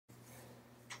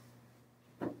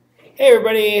Hey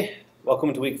everybody,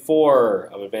 welcome to week 4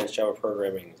 of Advanced Java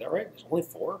Programming. Is that right? There's only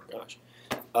 4? Gosh.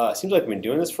 Seems like we've been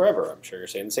doing this forever. I'm sure you're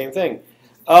saying the same thing.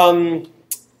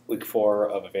 Week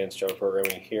 4 of Advanced Java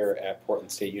Programming here at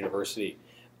Portland State University.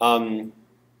 Got,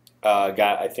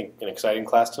 I think, an exciting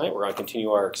class tonight. We're going to continue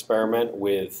our experiment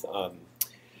with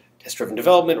test-driven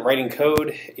development, writing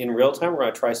code in real time. We're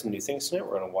going to try some new things tonight.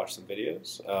 We're going to watch some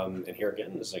videos. And here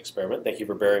again, this is an experiment. Thank you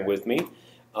for bearing with me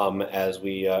as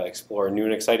we explore new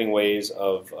and exciting ways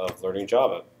of learning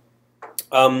Java.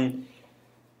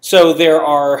 So there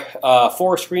are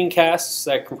 4 screencasts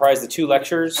that comprise the 2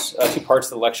 lectures, 2 parts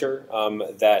of the lecture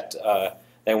that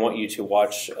I want you to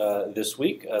watch this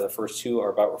week. The first 2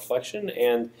 are about reflection,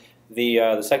 and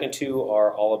the second 2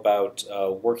 are all about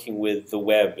working with the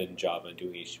web in Java,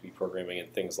 doing HTTP programming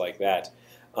and things like that.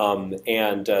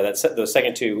 Those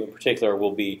second 2 in particular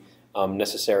will be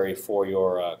necessary for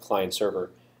your client-server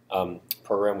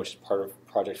program, which is part of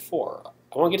Project 4.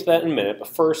 I want to get to that in a minute, but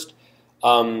first,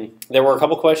 there were a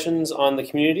couple questions on the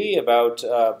community about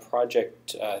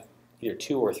Project either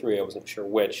 2 or 3, I wasn't sure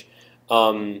which.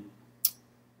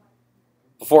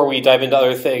 Before we dive into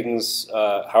other things,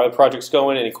 how are the projects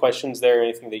going? Any questions there?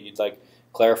 Anything that you'd like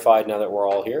clarified now that we're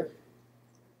all here?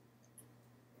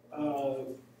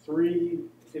 3,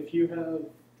 if you have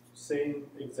same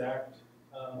exact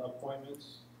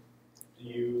appointments, do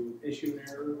you issue an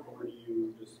error or do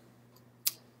you just?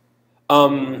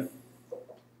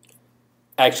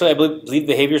 Actually, I believe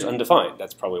behavior is undefined.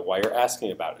 That's probably why you're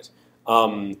asking about it.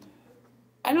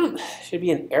 Should be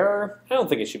an error? I don't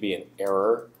think it should be an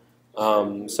error.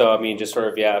 So I mean, just sort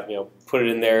of put it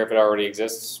in there if it already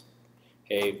exists.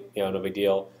 Hey, no big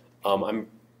deal. I'm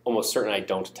almost certain I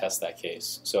don't test that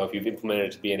case. So if you've implemented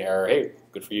it to be an error, hey,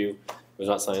 good for you. It was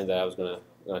not something that I was gonna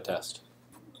test.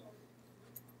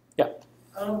 Yeah.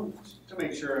 To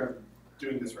make sure I'm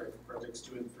doing this right for projects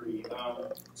 2 and 3.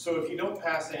 So if you don't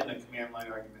pass in a command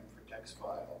line argument for text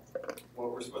file,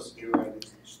 what we're supposed to do, right,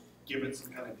 is just give it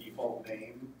some kind of default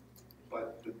name.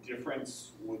 But the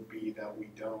difference would be that we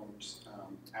don't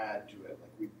add to it.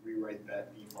 Like we rewrite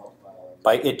that default file.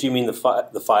 By it, do you mean the file?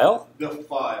 The file.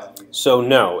 Yeah. So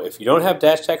no, if you don't have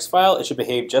dash text file, it should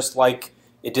behave just like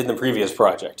it did in the previous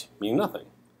project, meaning nothing.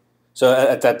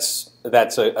 So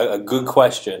that's a good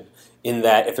question. In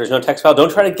that, if there's no text file, don't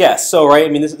try to guess. So right, I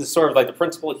mean, this is sort of like the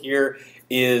principle here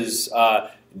is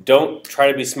don't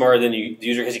try to be smarter than the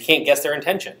user because you can't guess their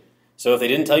intention. So if they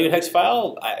didn't tell you a text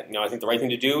file, I think the right thing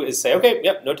to do is say, okay,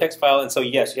 yep, no text file. And so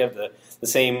yes, you have the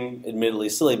same admittedly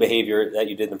silly behavior that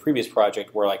you did in the previous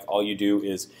project where like all you do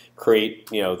is create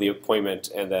the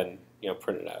appointment and then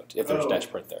print it out if there's dash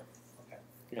print there. Okay.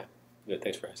 Yeah, good,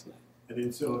 thanks for asking that. And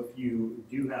then so if you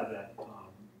do have that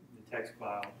the text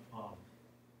file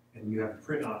and you have a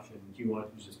print option, do you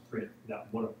want to just print that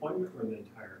one appointment or the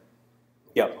entire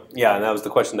appointment? Yeah, and that was the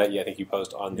question that I think you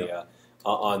posed on the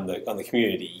on the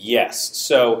community. Yes.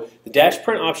 So the dash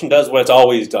print option does what it's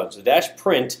always done. So the dash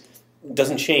print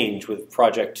doesn't change with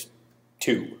project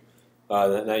 2.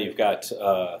 Now you've got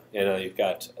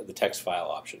the text file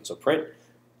option. So print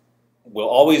will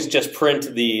always just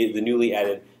print the newly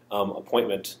added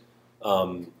appointment,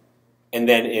 and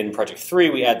then in project 3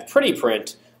 we add the pretty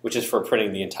print, which is for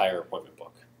printing the entire appointment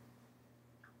book.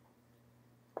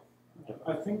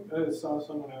 I think I saw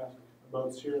someone ask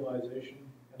about serialization.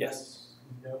 Yes.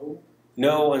 No.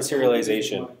 No on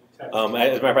serialization. As a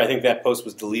matter of fact, I think that post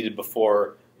was deleted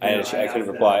before I couldn't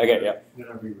reply. Okay, yeah. Then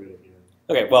I reread it again.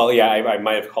 Okay, well, yeah, I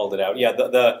might have called it out. Yeah,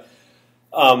 Java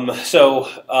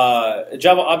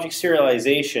object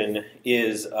serialization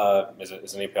is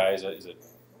an API, is a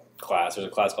class. There's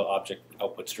a class called object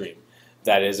output stream.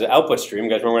 That is an output stream.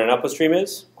 You guys remember what an output stream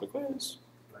is? Quick quiz.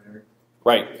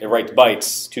 Right, it writes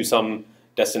bytes to some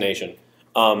destination.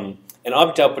 An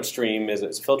object output stream is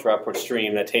a filter output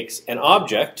stream that takes an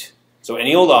object, so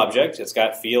any old object, it's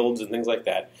got fields and things like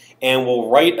that, and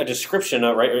will write a description,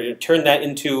 turn that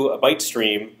into a byte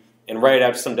stream and write it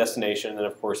out to some destination. And then,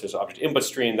 of course, there's an object input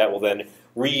stream that will then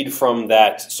read from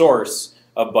that source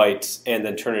of bytes and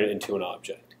then turn it into an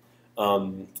object.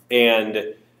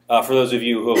 For those of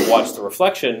you who have watched the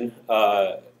reflection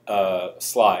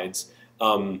slides,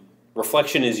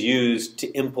 reflection is used to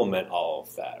implement all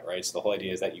of that, right? So the whole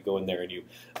idea is that you go in there and you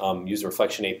use the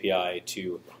reflection API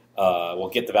to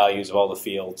get the values of all the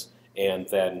fields, and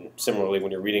then similarly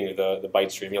when you're reading the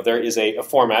byte stream, there is a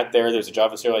format there. There's a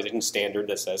Java serialization standard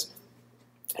that says,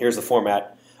 here's the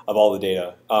format of all the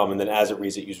data, and then as it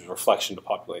reads, it uses reflection to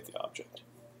populate the object.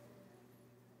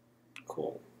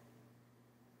 Cool.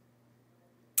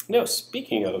 Now,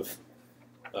 speaking of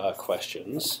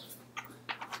questions.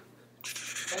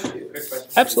 Can I ask you a quick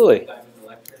question? Absolutely.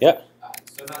 Yeah.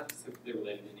 So not to directly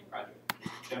related to any project.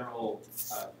 General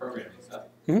programming stuff.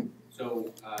 Mhm.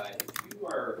 So if you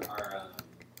are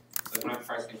like when I'm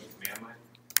parsing the command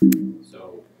line,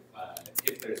 so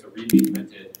if there's a readme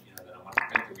printed, then I want to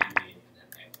print the readme and then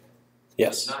exit.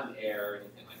 Yes. It's not an error or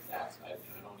anything like that. So I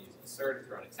don't use an assert,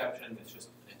 throw an exception. It's just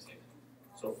an if statement.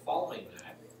 So following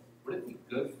that, would it be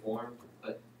good form to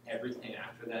put everything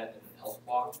after that in an else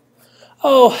block?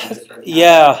 Oh,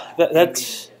 yeah.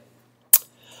 That's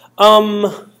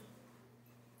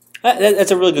that's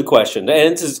a really good question,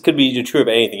 and this could be true of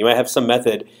anything. You might have some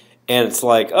method, and it's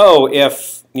like, oh,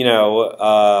 if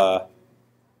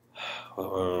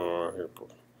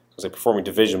it's like performing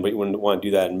division, but you wouldn't want to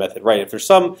do that in method, right? If there's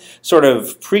some sort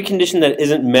of precondition that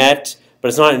isn't met, but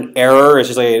it's not an error, it's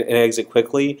just like an exit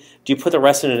quickly, do you put the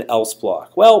rest in an else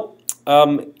block? Well,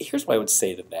 here's what I would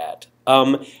say to that.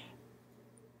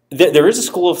 There is a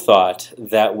school of thought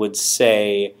that would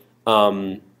say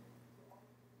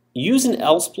use an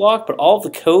else block, but all of the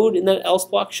code in that else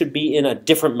block should be in a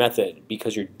different method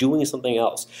because you're doing something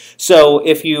else. So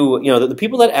if the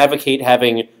people that advocate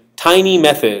having tiny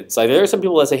methods, like there are some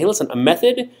people that say, hey, listen, a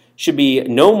method should be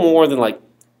no more than like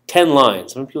 10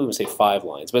 lines. Some people even say 5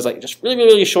 lines, but it's like just really,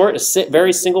 really short, a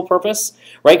very single purpose,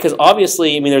 right? Because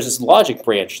obviously, there's this logic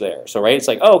branch there. So, right, it's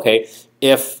like, oh, okay,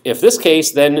 if this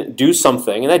case, then do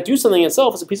something, and that do something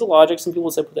itself is a piece of logic. Some people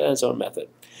would say put that in its own method.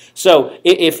 So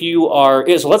if you are,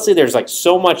 so let's say there's like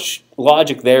so much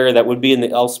logic there that would be in the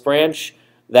else branch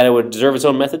that it would deserve its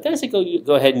own method, then I say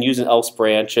go ahead and use an else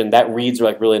branch, and that reads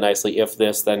like really nicely. If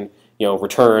this, then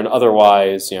return.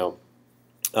 Otherwise,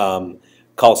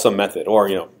 call some method,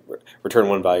 or return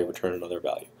one value, return another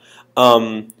value.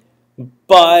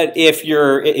 But if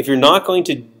you're not going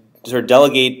to sort of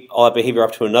delegate all that behavior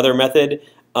off to another method,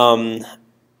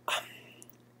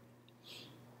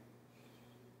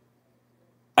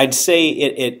 I'd say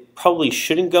it probably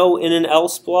shouldn't go in an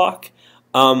else block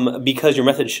because your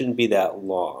method shouldn't be that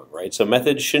long, right? So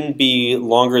methods shouldn't be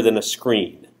longer than a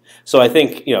screen. So I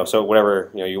think so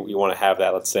whatever you want to have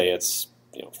that. Let's say it's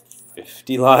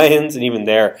 50 lines, and even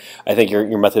there, I think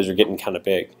your methods are getting kind of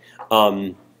big.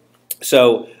 I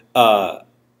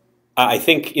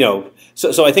think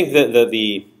So I think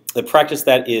the practice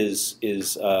that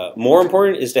is more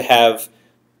important is to have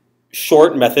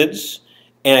short methods.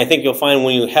 And I think you'll find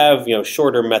when you have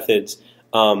shorter methods,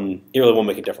 it really won't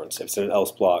make a difference if it's in an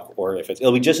else block or if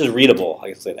it'll be just as readable.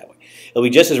 I can say it that way. It'll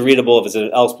be just as readable if it's in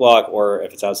an else block or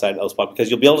if it's outside an else block because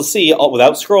you'll be able to see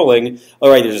without scrolling. All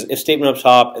right, there's an if statement up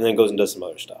top and then it goes and does some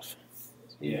other stuff.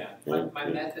 Yeah, my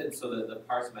method, so the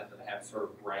parse method I have sort of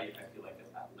right, I feel like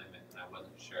it's that limit, and I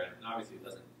wasn't sure. And obviously, it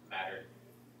doesn't matter,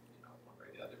 one way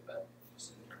or the other, but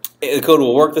just in terms of The code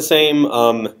will work the same.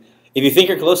 If you think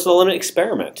you're close to the limit,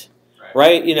 experiment.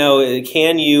 Right?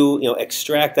 Can you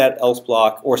extract that else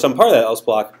block or some part of that else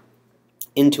block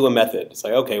into a method? It's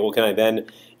like, okay, well, can I then,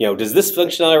 does this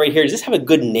functionality right here, does this have a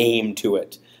good name to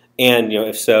it? And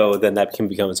if so, then that can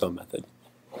become its own method.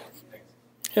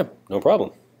 Yeah, no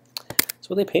problem. That's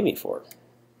what they pay me for.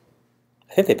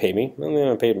 I think they pay me. Well, they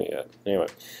haven't paid me yet. Anyway,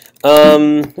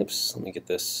 oops. Let me get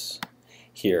this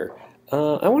here.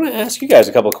 I want to ask you guys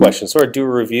a couple of questions. Sort of do a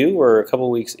review. We're a couple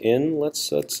of weeks in. Let's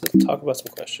talk about some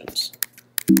questions.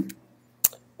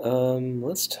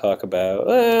 Let's talk about.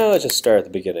 Let's just start at the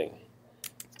beginning.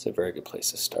 It's a very good place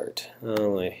to start.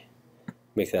 Let me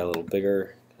make that a little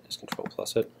bigger. Just Control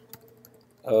plus it.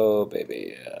 Oh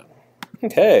baby, yeah.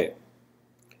 Okay.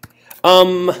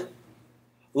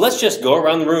 Let's just go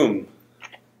around the room.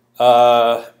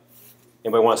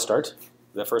 Anybody want to start?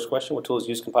 The first question: what tools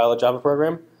used to compile a Java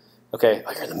program? Okay,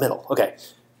 oh, you're in the middle. Okay,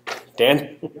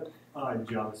 Dan?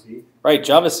 Java C. Right,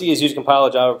 Java C is used to compile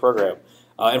a Java program.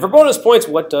 And for bonus points,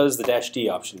 what does the -D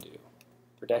option do?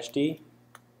 For -D? I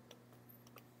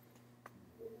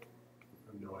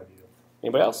have no idea.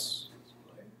 Anybody else?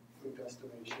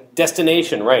 Destination.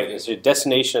 Destination, right. It's your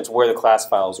destination. It's where the class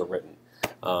files are written.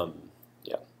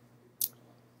 Yeah.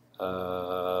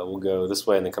 We'll go this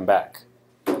way and then come back.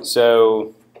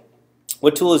 So,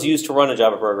 what tool is used to run a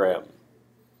Java program?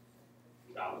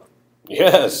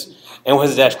 Yes. And what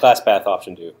does the -class path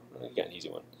option do? You got an easy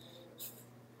one.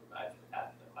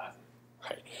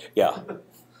 Right. Yeah.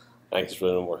 I guess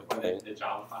really no more. the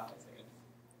Java class.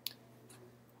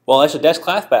 Well, actually,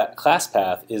 -class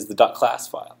path is the .class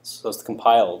files. So it's the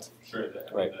compiled. Sure.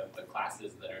 Right. The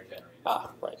classes that are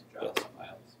generated. Right. Java Yes.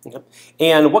 files. Okay.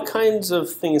 And what kinds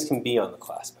of things can be on the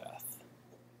class path?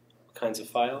 What kinds of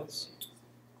files?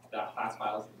 Class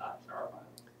files and .jar files.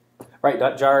 Right,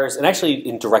 .jars, and actually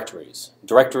in directories.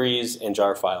 Directories and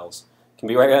jar files can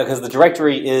be right because the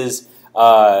directory is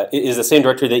the same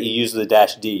directory that you use with the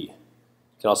 -D.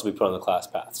 can also be put on the class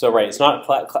path. So right, it's not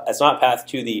a path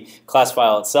to the class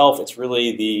file itself. It's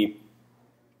really the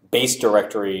base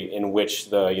directory in which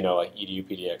the like edu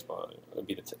pdx would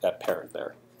be that parent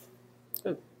there.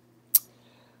 Good.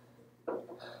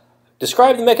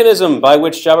 Describe the mechanism by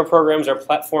which Java programs are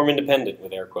platform independent,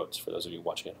 with air quotes for those of you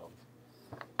watching at home.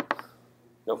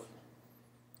 Nope.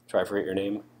 Try to forget your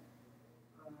name.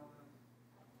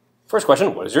 First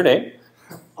question, what is your name?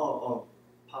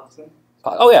 Parkson.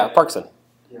 Oh yeah, Parkson.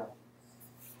 Yeah.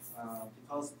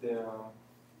 Because they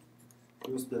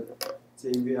use the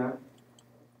JVM,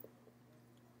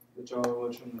 the Java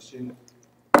Virtual Machine,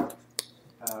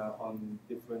 on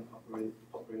different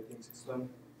operating system.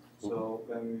 So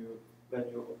when you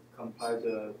compile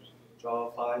the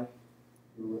Java file,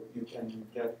 you can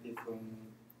get different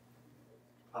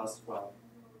class file.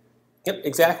 Yep,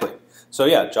 exactly. So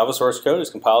yeah, Java source code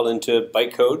is compiled into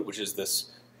bytecode, which is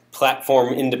this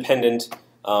platform-independent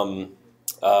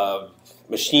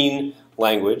machine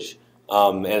language,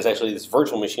 and it's actually this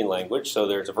virtual machine language. So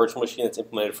there's a virtual machine that's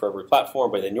implemented for every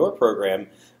platform, but then your program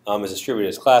is distributed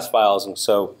as class files, and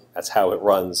so that's how it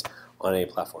runs on any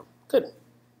platform. Good.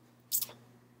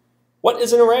 What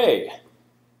is an array?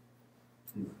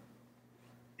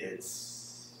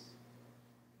 It's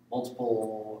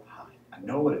multiple. I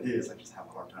know what it is, I just have a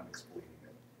hard time explaining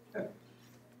it.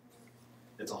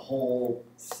 It's a whole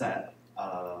set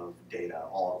of data,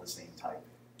 all of the same type.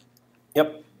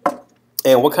 Yep.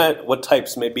 And what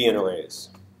types may be in arrays?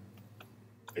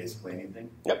 Basically anything.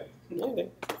 Yep.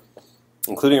 Anything.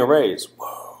 Including arrays.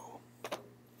 Whoa.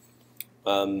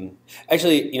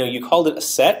 Actually, you called it a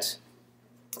set,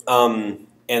 and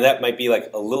that might be like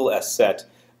a little s set,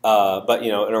 but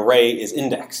an array is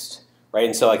indexed, right?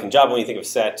 And so, like in Java, when you think of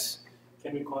set.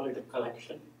 Can we call it a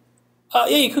collection? Yeah,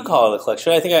 you could call it a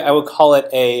collection. I think I would call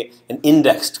it an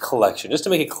indexed collection, just to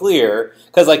make it clear.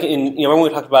 Because, like remember when we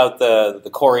talked about the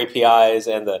core APIs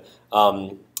and the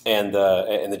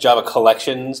Java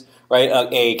collections, right?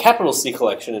 A capital C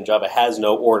collection in Java has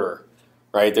no order,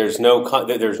 right? There's no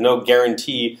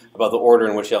guarantee about the order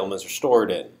in which the elements are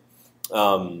stored in.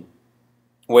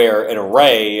 Where an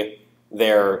array,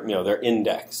 they're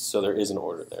indexed, so there is an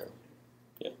order there.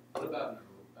 Yeah. What about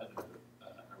an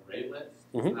array list?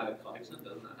 Mm-hmm. It's not a collection,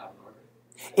 doesn't that have an order?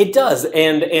 It does,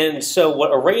 and so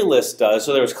what array list does,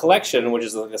 so there's collection, which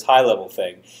is like this high-level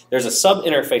thing. There's a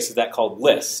sub-interface of that called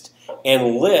list,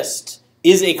 and list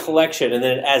is a collection, and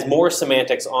then it adds more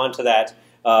semantics onto that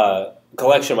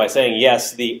collection by saying,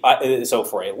 yes, so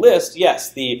for a list,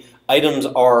 yes, the items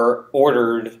are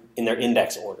ordered in their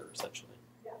index order, essentially.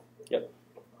 Yep.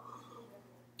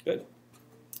 Good.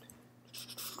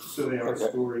 So they are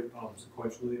stored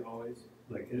sequentially always?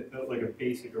 Like a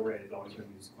basic array is always going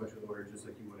to be sequential order, just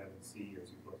like you would have in C or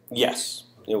C++? Yes,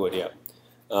 it would, yeah.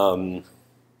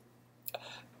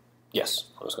 Yes,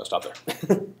 I'm just going to stop there.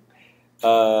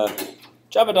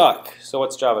 JavaDoc. So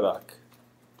what's JavaDoc?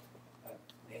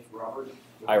 Name's Robert.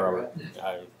 Hi, Robert.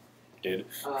 I did.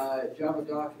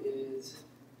 JavaDoc is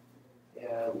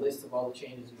a list of all the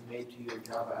changes you've made to your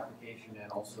Java application,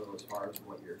 and also as far as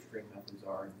what your string methods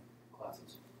are in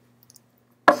classes.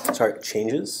 Sorry,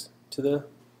 changes to the?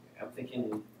 I'm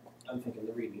thinking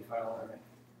the README file. All right.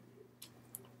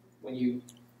 When you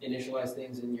initialize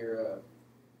things in your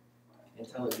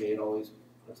IntelliJ, it always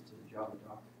puts it to the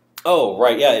JavaDoc. Oh,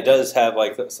 right. Yeah, it does have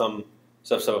like some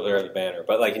stuff up there in the banner.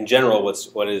 But like in general,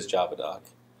 what is JavaDoc?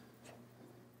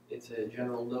 It's a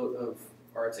general note of,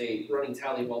 or it's a running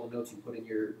tally of all the notes you put in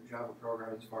your Java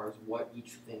program as far as what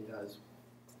each thing does.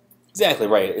 Exactly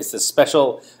right. It's a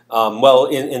special, well,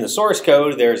 in the source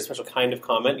code, there's a special kind of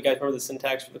comment. You guys remember the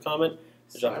syntax for the comment?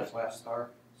 //star, /star,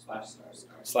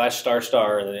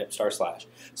 //star, and then //.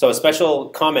 So a special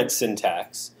comment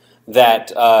syntax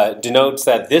that denotes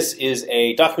that this is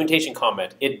a documentation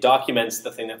comment. It documents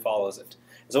the thing that follows it.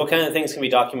 So what kind of things can be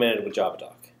documented with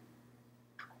JavaDoc?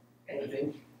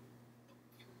 Anything.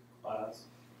 Class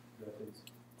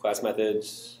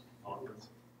methods.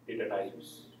 Data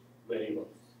types, variables.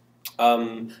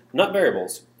 Not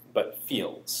variables, but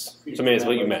fields. So maybe that's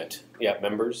what you meant. Yeah,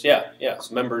 members. Yeah.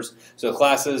 So members. So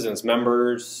classes and its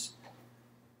members.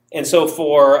 And so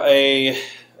for a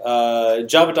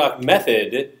JavaDoc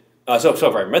method,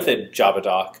 for a method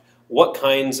JavaDoc, what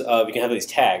kinds of, you can have these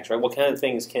tags, right? What kind of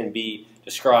things can be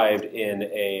described in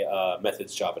a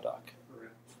method's JavaDoc?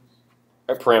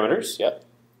 Right, parameters, yep.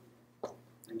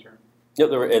 Return. Yep,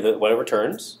 what it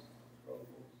returns.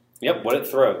 Yep, what it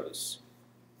throws.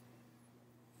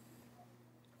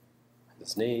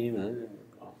 Its name.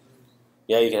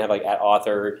 Yeah, you can have like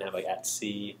 @author, you can have like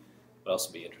 @c. What else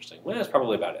would be interesting? Well, that's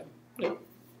probably about it. Yeah.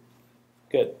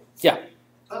 Good. Yeah.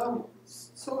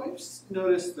 So I just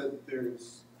noticed that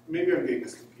there's, maybe I'm getting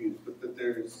this confused, but that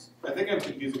there's, I think I'm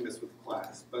confusing this with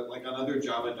class, but like on other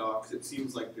Java docs, it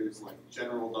seems like there's like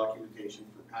general documentation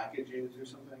for packages or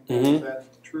something. Mhm. Is that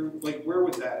true? Like where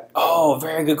would that? Oh,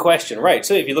 very good question. Right.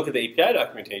 So if you look at the API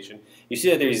documentation, you see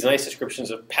that there's these nice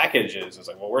descriptions of packages. It's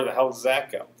like, well, where the hell does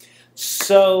that go?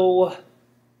 So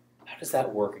how does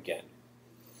that work again?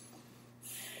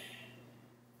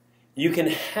 You can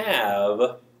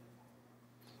have,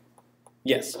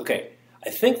 yes, okay. I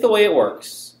think the way it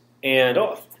works, and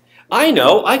I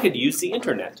know, I could use the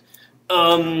internet.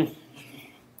 I'm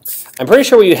pretty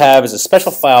sure what you have is a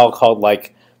special file called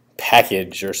like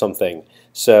package or something.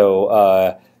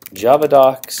 So Java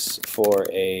docs for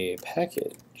a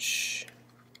package.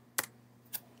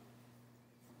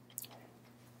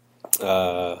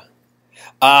 Yes,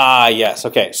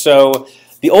 okay. So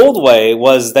the old way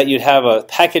was that you'd have a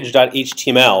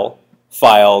package.html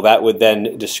file that would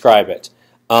then describe it.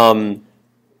 The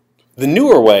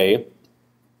newer way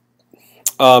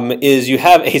is you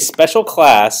have a special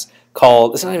class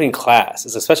called, it's not even class,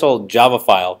 it's a special Java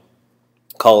file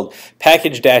called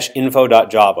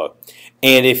package-info.java.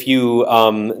 And if you,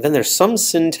 then there's some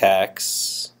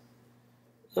syntax,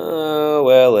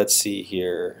 well, let's see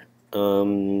here.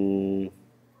 I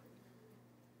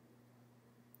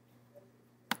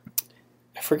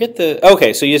forget the,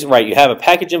 okay, so you have a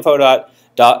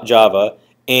package-info.java,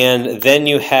 and then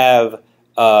you have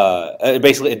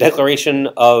basically a declaration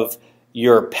of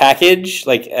your package,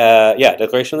 like,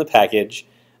 declaration of the package,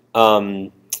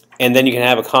 and then you can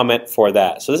have a comment for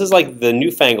that. So this is like the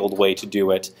newfangled way to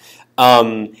do it.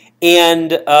 I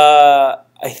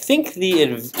think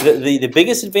the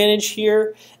biggest advantage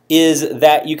here is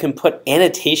that you can put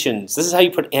annotations. This is how you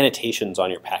put annotations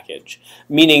on your package.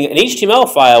 Meaning an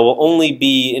HTML file will only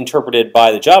be interpreted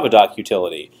by the JavaDoc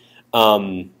utility.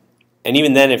 And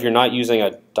even then, if you're not using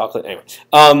a doclet, anyway.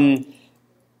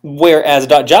 Whereas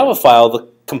a .java file, the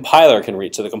compiler can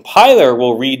read. So the compiler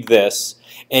will read this,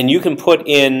 and you can put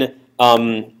in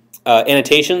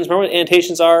annotations. Remember what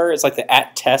annotations are? It's like the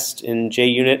 @test in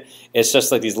JUnit. It's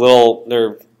just like these little.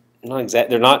 They're not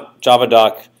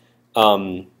JavaDoc.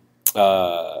 I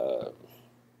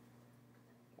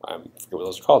forget what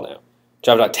those are called now.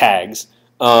 JavaDoc tags.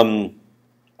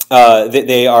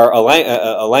 They are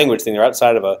a language thing. They're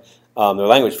outside of a their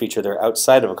language feature. They're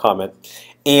outside of a comment,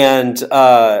 and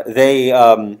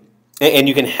and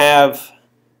you can have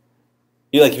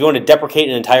if you want to deprecate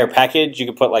an entire package, you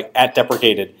can put like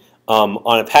 @deprecated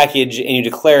on a package, and you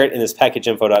declare it in this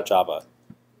package.info.java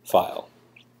file.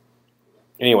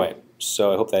 Anyway,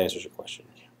 so I hope that answers your question.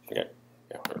 Okay.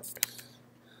 Yeah.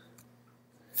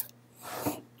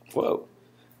 Whoa.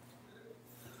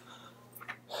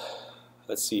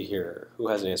 Let's see here. Who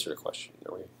hasn't answered a question?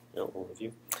 Are we? No, we're with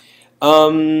you.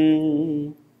 How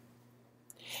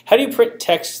do you print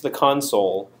text to the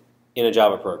console in a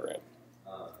Java program?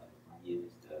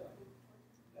 Use the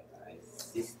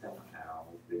system out.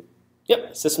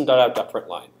 Yep,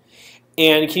 system.out.println.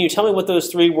 And can you tell me what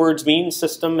those three words mean,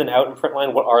 system and out and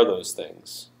println? What are those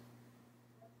things?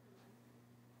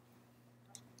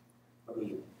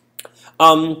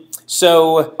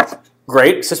 So,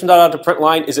 great.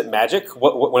 System.out.println, is it magic?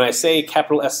 When I say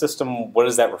capital S system, what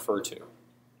does that refer to?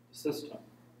 System,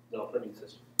 the operating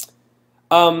system.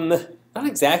 Not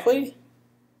exactly.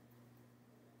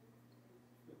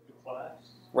 The class.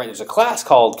 Right, there's a class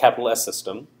called capital S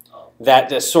system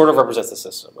that sort of represents the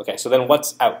system. Okay, so then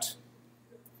what's out?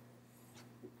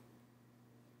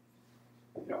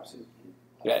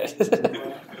 Yeah.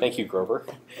 Thank you, Grover.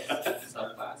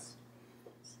 Subclass.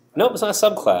 Nope, it's not a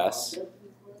subclass.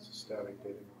 It's a static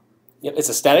data. Yep, it's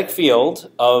a static field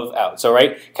of out. So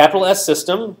right, capital S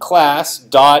system class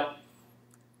dot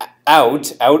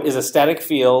out. Out is a static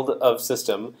field of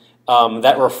system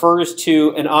that refers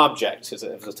to an object. It's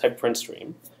a type print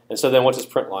stream. And so then what does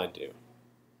println do?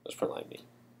 What does println mean?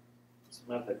 It's a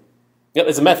method. Yep,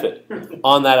 it's a method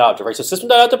on that object. Right. So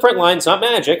system.out.println, it's not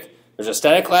magic. There's a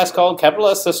static class called capital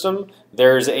S system.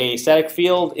 There's a static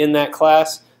field in that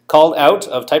class called out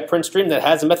of type print stream that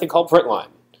has a method called println.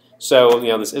 So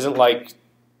this isn't like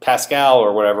Pascal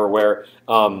or whatever where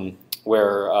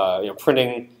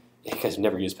printing. You guys have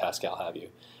never used Pascal, have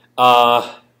you?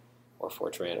 Or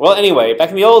Fortran. Well, anyway, back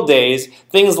in the old days,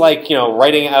 things like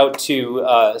writing out to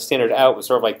standard out was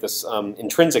sort of like this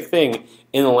intrinsic thing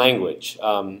in the language.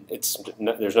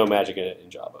 There's no magic in it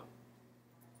in Java.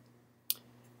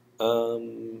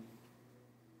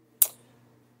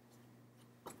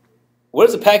 What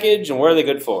is a package and what are they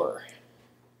good for?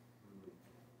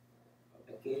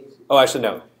 Oh, actually,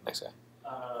 no. Next guy.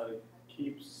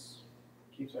 Keeps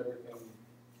everything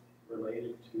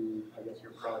related to, I guess,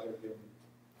 your project in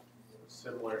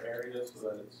similar areas so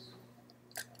that it's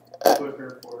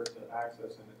quicker for it to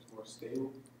access and it's more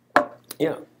stable?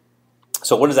 Yeah.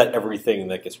 So what is that everything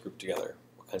that gets grouped together?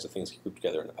 What kinds of things get grouped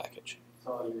together in a package? It's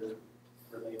all your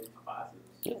related classes.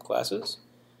 Yeah, classes.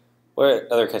 What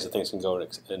other kinds of things can go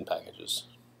in packages?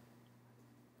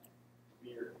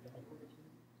 Your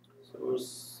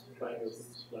Source,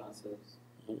 files, classes,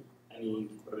 Mhm. any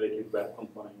related web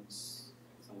components,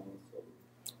 some of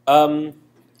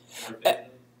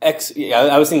Yeah,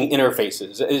 I was thinking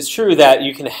interfaces. It's true that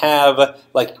you can have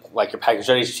like your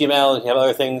package.html, you can have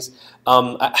other things.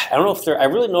 I don't know if they're. I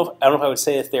really know. I don't know if I would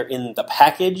say if they're in the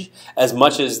package as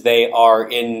much as they are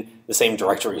in the same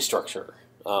directory structure.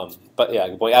 But yeah,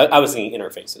 good point. I was thinking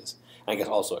interfaces. I guess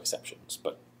also exceptions,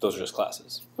 but those are just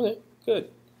classes. Okay, good.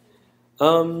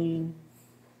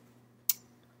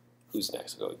 Who's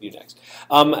next? I'll go with you next.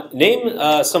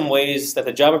 Name some ways that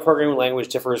the Java programming language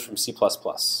differs from C++.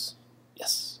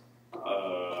 Yes.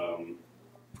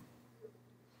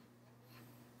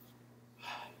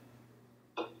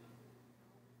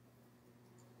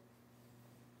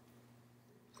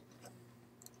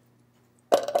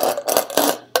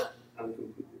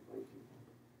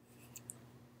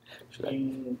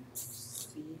 in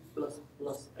C++,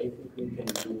 I think we can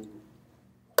do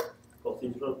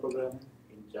procedural programming.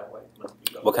 In Java, it must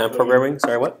be. What kind of programming?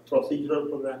 Sorry, what? Procedural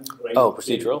programming. Right? Oh,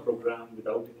 procedural. Program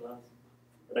without a class.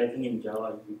 But I think in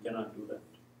Java, you cannot do that.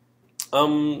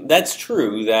 That's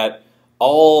true that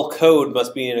all code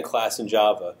must be in a class in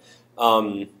Java.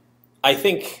 I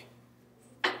think,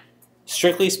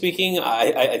 strictly speaking,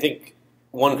 I think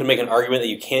one could make an argument that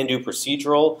you can do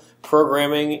procedural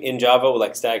programming in Java with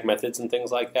like static methods and things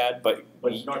like that, but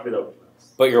it's not without a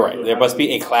class. But you're right. There must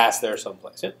be a class there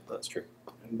someplace. Yeah, that's true.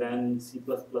 And then C++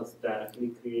 directly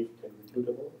creates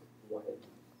executable.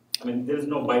 I mean, there is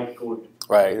no bytecode.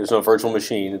 Right. There's no virtual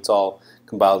machine. It's all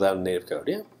compiled out in native code.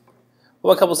 Yeah.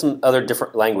 Well, a couple of some other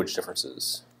different language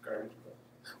differences. Garbage.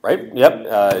 Right.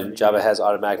 Yep. Java has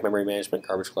automatic memory management,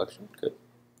 garbage collection. Good.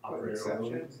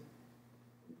 exceptions.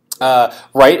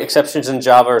 Right. Exceptions in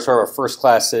Java are sort of a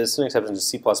first-class citizen. Exceptions in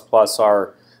C++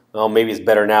 are, well, maybe it's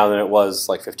better now than it was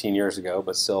like 15 years ago,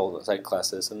 but still a second-class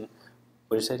citizen.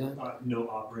 What did you say, Dan? No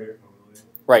operator overloading.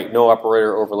 Right. No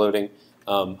operator overloading.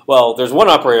 Well, there's one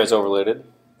operator that's overloaded.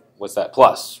 What's that?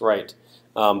 Plus, right.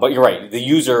 But you're right. The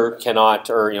user cannot,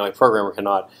 or a programmer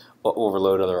cannot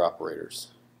overload other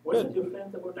operators. What's the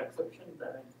difference about exceptions?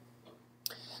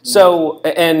 So,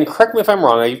 and correct me if I'm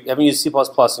wrong, I haven't used C++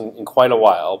 in quite a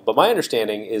while, but my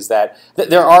understanding is that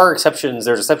there are exceptions.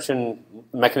 There's exception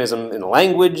mechanism in the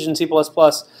language in C++,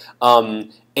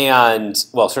 and,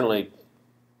 well, certainly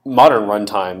modern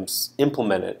runtimes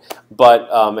implement it, but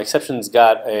exceptions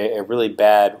got a really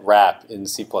bad rap in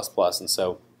C++, and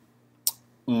so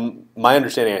my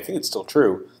understanding, I think it's still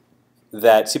true,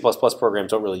 that C++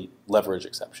 programs don't really leverage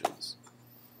exceptions.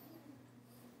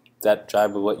 Does that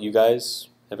jive with what you guys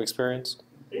have experienced?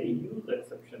 They use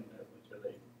exception as much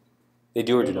as They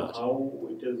do or do not? How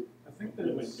it is I think that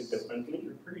implemented differently.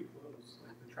 they're pretty close,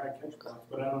 like the try-catch blocks,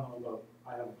 but I don't know about,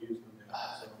 I haven't used them yet.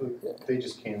 So. They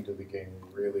just came to the game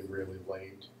really, really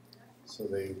late. So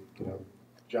they,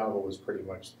 Java was pretty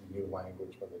much the new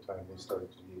language by the time they started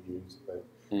to be used, but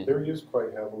they're used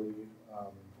quite heavily.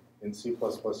 In C++, you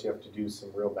have to do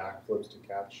some real backflips to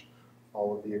catch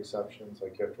all of the exceptions.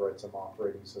 Like you have to write some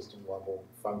operating system level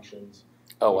functions.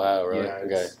 Oh, wow, really? Yeah,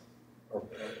 okay.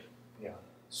 Yeah.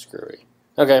 Screwy.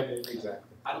 Okay.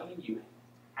 Exactly. I don't think you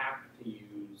have to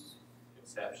use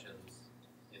exceptions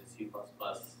in C++,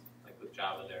 like with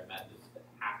Java, there are methods that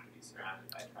have to be surrounded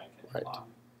by try-catch Right. block.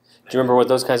 Do you remember what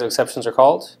those kinds of exceptions are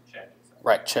called? Check exceptions.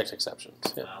 Right, checked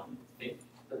exceptions. Yeah. I don't think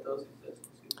that those exist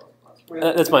in C++.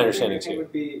 That's my understanding It too.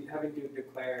 would be having to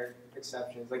declare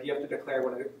exceptions. Like you have to declare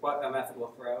what a method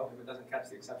will throw if it doesn't catch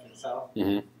the exception itself.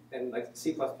 Mm-hmm. And like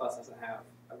C++ doesn't have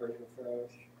a version of throws.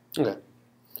 Okay.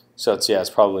 So it's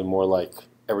probably more like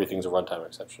everything's a runtime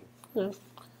exception. Yeah.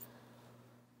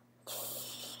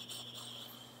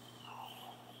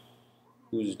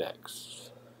 Who's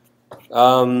next?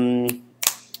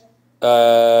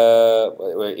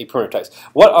 Wait, 8 primitive types.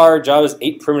 What are Java's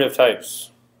 8 primitive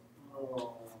types?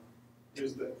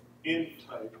 There's the int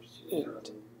types, which are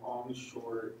long,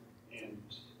 short,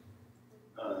 int,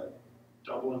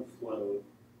 double and float,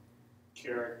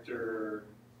 character,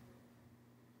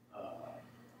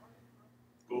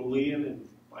 Boolean, and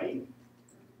byte.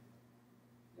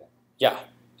 Yeah.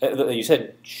 You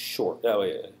said short. Oh,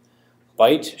 wait.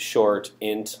 Byte, short,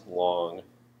 int, long,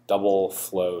 double,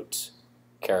 float,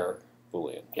 char,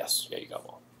 Boolean. Yes. Yeah, you got them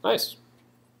all. Nice.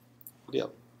 Good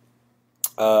deal.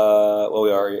 Well,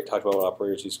 we already talked about what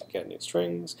operators use concatenate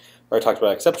strings. We already talked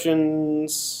about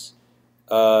exceptions.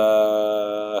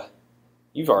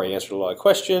 You've already answered a lot of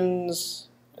questions.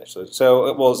 Actually,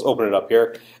 so we'll just open it up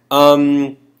here.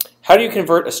 How do you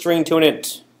convert a string to an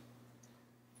int?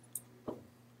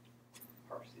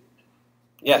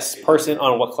 Yes, parse it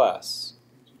on what class?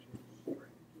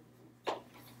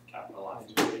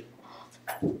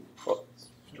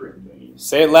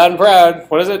 Say it loud and proud.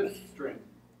 What is it? String.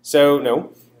 So,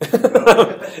 no.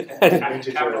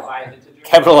 Capital I integer.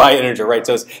 Capital I integer, right.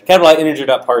 So it's capital I integer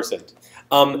dot parse int.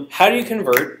 How do you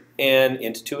convert an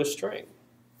int to a string?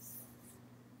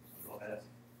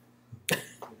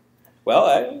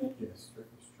 Well, Yes,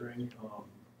 string.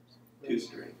 Two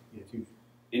string. Yeah, two.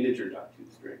 Integer dot two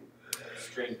string.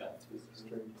 String dot to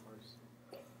String parse.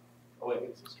 Oh wait,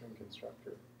 It's a string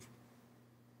constructor.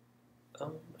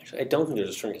 actually, I don't think there's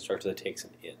a string constructor that takes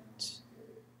an int.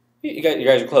 You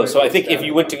guys are close. So I think if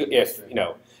you went to, if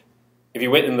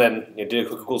you went and then did a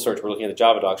quick Google search, we're looking at the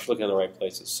Java docs, you're looking in the right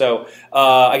places. So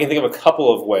I can think of a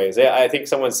couple of ways. I think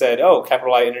someone said, oh,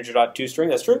 capital I integer dot toString.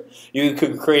 That's true. You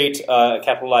could create a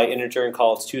capital I integer and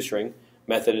call its toString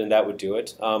method, and that would do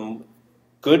it.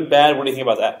 Good, bad. What do you think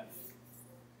about that?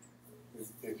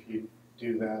 If you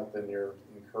do that, then you're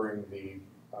incurring the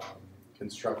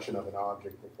construction of an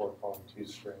object before calling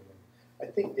toString. I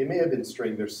think it may have been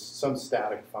string. There's some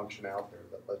static function out there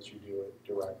that lets you do it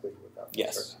directly without.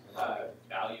 Yes.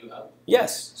 value of.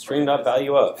 Yes. String dot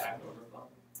value of. Stack Overflow.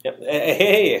 Yep.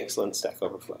 Hey, excellent Stack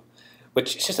Overflow,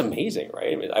 which is just amazing,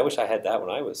 right? I mean, I wish I had that when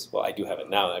I was. Well, I do have it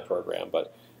now in that program,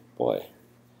 but boy,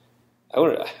 I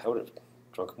would have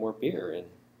drunk more beer in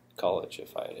college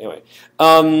if I anyway.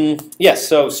 Yes.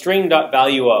 So string dot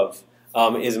value of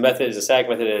is a method, is a static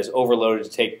method that is overloaded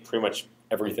to take pretty much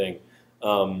everything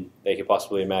they could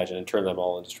possibly imagine and turn them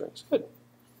all into strings. Good.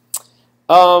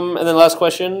 And then last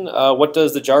question, what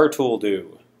does the jar tool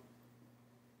do?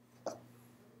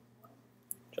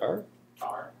 Jar?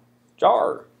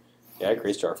 Jar. Yeah, it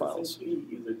creates jar files. essentially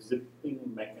is a zipping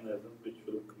mechanism which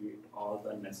will create all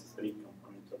the necessary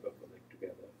components of a project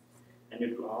together. And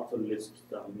it will also list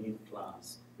the main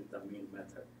class with the main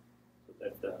method so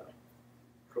that the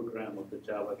program of the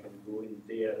Java can go in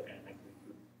there and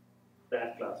execute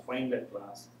that class, find that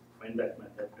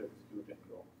method to execute and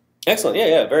go. Excellent.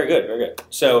 Yeah, very good, very good.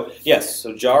 So yes,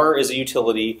 so jar is a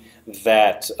utility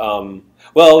that,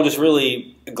 well, just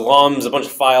really gloms a bunch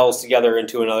of files together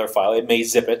into another file. It may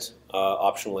zip it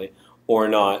optionally or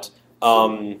not.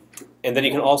 And then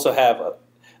you can also have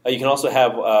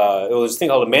there's a thing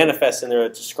called a manifest in there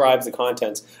that describes the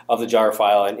contents of the jar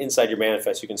file, and inside your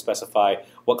manifest you can specify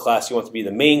what class you want to be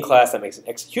the main class that makes an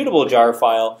executable jar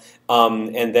file,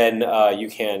 and then you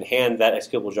can hand that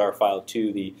executable jar file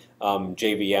to the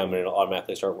JVM, and it'll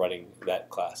automatically start running that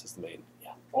class as the main.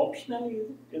 Yeah. Optionally,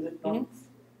 is it not?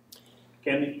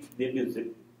 Can it there be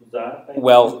zip jar?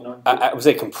 Well, I would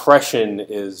say compression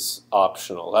is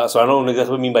optional. So I don't know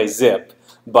exactly what I mean by zip.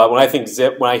 But when I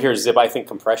hear zip, I think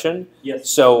compression. Yes.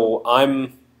 So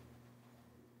and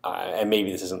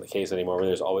maybe this isn't the case anymore, where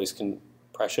there's always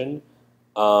compression.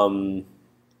 I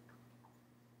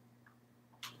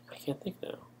can't think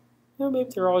now. No,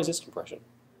 maybe there always is compression.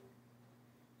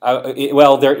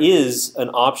 Well, there is an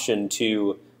option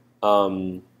to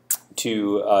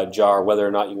jar whether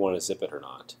or not you want to zip it or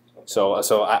not.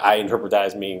 So I interpret that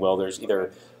as meaning, well, there's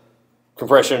either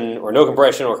compression or no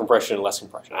compression, or compression and less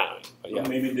compression. I don't know. But yeah. So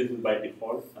maybe this is by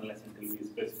default, unless until we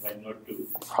specify not to.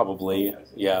 Probably,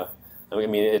 yeah. I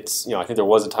mean, it's I think there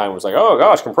was a time where it was like, oh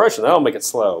gosh, compression, that'll make it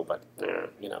slow, but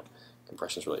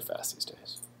compression's really fast these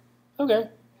days. Okay,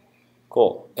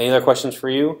 cool. Any other questions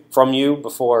from you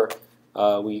before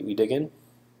we dig in?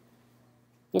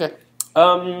 Okay.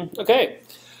 Okay.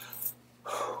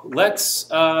 Let's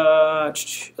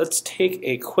take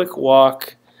a quick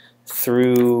walk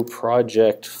through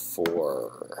project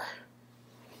 4.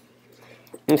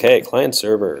 Okay, client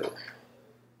server.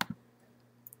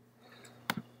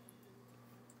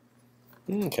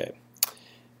 Okay.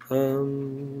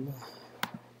 It's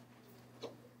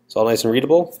all nice and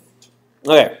readable.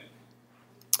 Okay.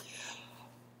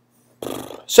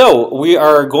 So we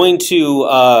are going to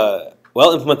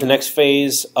implement the next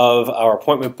phase of our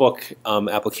appointment book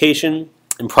application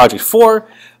in project 4.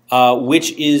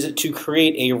 Which is to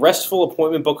create a RESTful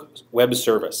appointment book web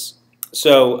service.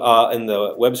 So in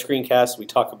the web screencast, we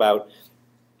talk about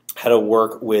how to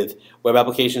work with web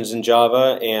applications in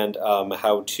Java and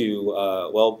how to,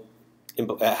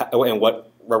 and what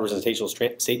representational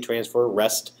state transfer,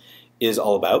 REST, is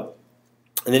all about.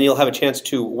 And then you'll have a chance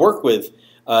to work with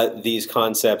these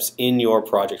concepts in your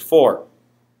project 4.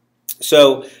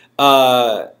 So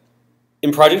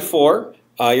in Project 4,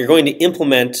 you're going to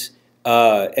implement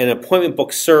an appointment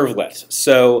book servlet.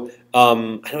 So I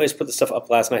know I just put the stuff up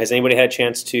last night. Has anybody had a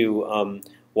chance to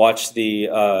watch the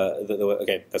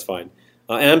okay, that's fine.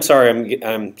 And I'm sorry,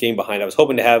 I'm getting behind. I was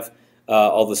hoping to have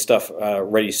all this stuff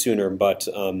ready sooner, but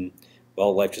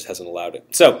well, life just hasn't allowed it.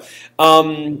 So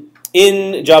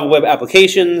in Java Web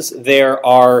Applications, there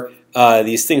are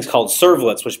these things called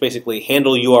servlets, which basically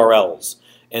handle URLs.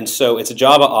 And so it's a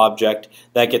Java object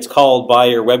that gets called by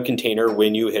your web container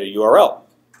when you hit a URL.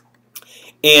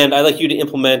 And I'd like you to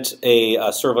implement a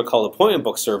servlet called Appointment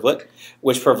Book Servlet,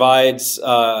 which provides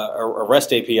a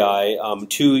REST API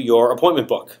to your appointment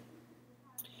book.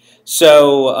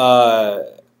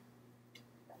 So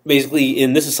basically,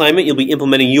 in this assignment, you'll be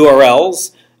implementing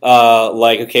URLs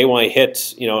like, okay, when I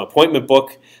hit appointment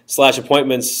book /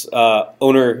 appointments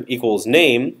owner equals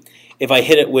name, if I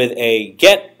hit it with a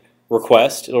get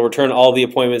request, it'll return all the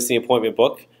appointments in the appointment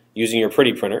book using your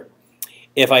pretty printer.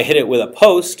 If I hit it with a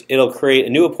post, it'll create a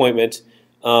new appointment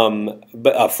from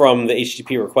the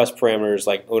HTTP request parameters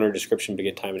like owner, description,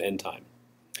 begin time, and end time.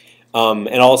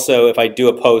 And also, if I do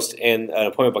a post and an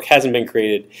appointment book hasn't been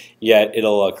created yet,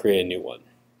 it'll create a new one.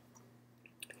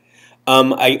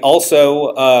 I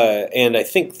also, and I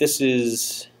think this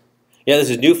is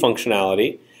new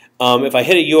functionality. If I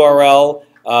hit a URL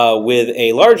with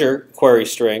a larger query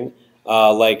string,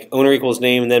 like owner equals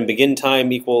name, and then begin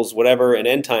time equals whatever, and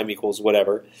end time equals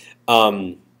whatever,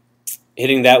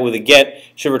 hitting that with a get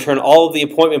should return all of the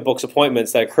appointment book's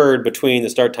appointments that occurred between the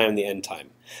start time and the end time.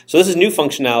 So this is new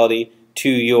functionality to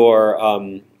your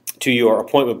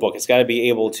appointment book. It's got to be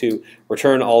able to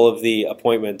return all of the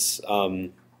appointments.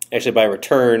 Actually, by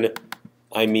return,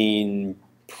 I mean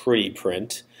pretty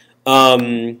print. All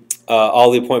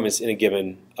the appointments in a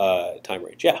given time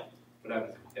range. Yeah. What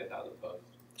happens if you hit that with a post?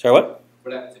 Sorry, what?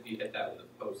 What happens if you hit that with a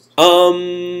post?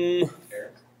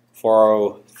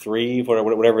 403,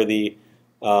 whatever the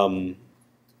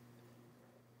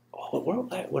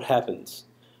what happens?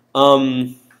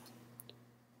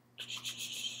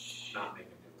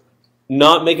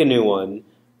 Not make a new one,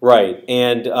 right?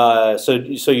 And so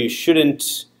you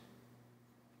shouldn't.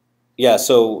 Yeah,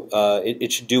 so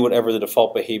it should do whatever the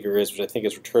default behavior is, which I think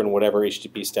is return whatever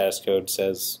HTTP status code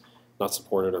says not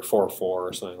supported or 404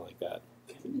 or something like that.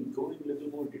 Can you go into a little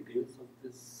more details of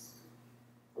this?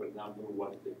 For example,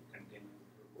 what the container,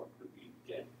 what would be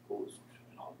get, post,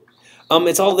 and all those?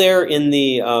 It's all there in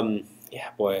the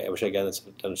yeah, boy, I wish I got this.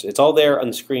 It's all there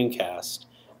on the screencast.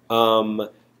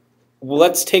 Well,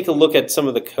 let's take a look at some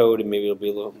of the code, and maybe it'll be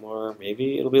a little more.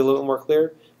 Maybe it'll be a little more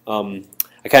clear. I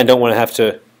kind of don't want to have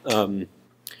to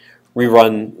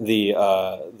rerun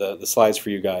the slides for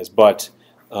you guys, but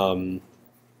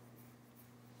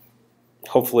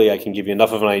hopefully I can give you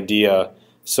enough of an idea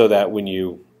so that when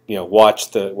you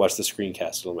watch the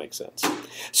screencast, it'll make sense.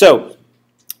 So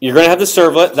you're going to have the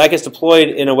servlet that gets deployed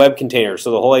in a web container.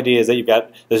 So the whole idea is that you've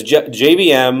got this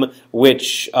JVM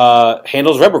which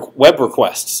handles web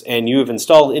requests, and you've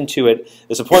installed into it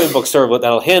this appointment book servlet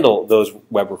that'll handle those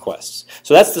web requests.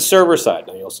 So that's the server side.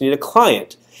 Now you also need a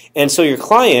client. And so your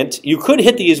client, you could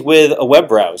hit these with a web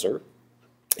browser,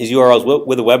 these URLs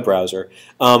with a web browser,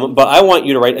 but I want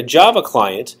you to write a Java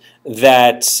client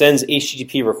that sends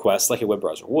HTTP requests like a web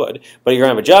browser would, but you're going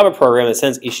to have a Java program that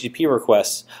sends HTTP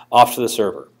requests off to the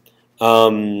server.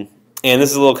 And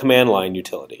this is a little command line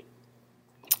utility.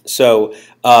 So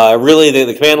really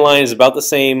the command line is about the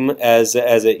same as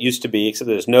it used to be, except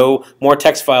there's no more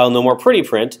text file, no more pretty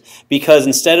print, because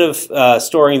instead of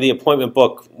storing the appointment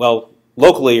book, well,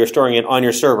 locally, you're storing it on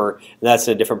your server, and that's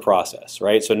a different process,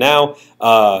 right? So now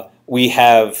we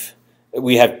have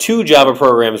two Java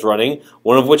programs running,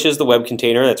 one of which is the web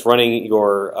container that's running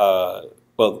your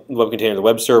the web container, the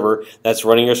web server that's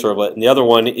running your servlet, and the other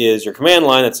one is your command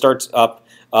line that starts up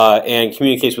and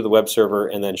communicates with the web server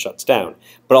and then shuts down.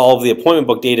 But all of the appointment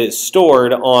book data is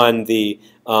stored on the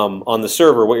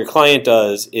server. What your client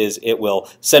does is it will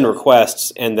send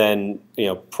requests and then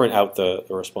print out the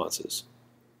responses.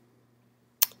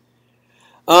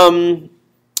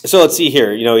 So let's see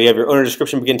here. You have your owner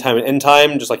description, begin time, and end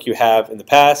time, just like you have in the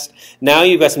past. Now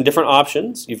you've got some different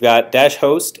options. You've got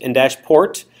 -host and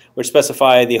 -port, which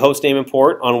specify the host name and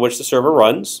port on which the server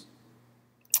runs.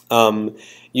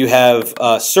 You have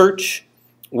search,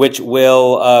 which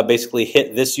will basically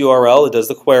hit this URL. It does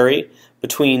the query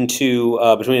between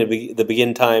the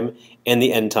begin time and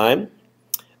the end time.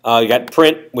 You got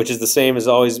print, which is the same as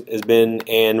always has been,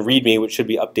 and readme, which should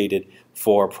be updated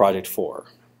for Project 4.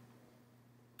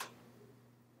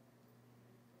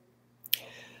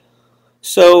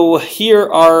 So here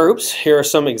are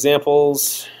some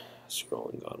examples.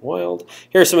 scrolling gone wild.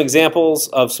 Here are some examples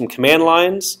of some command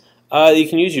lines that you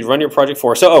can use. You'd run your project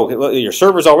for. So, your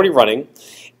server's already running,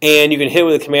 and you can hit it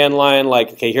with a command line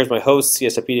like, okay, here's my host,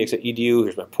 cs.pdx.edu,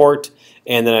 here's my port,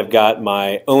 and then I've got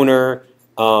my owner,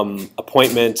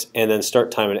 appointment, and then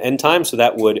start time and end time. So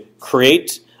that would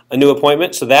create a new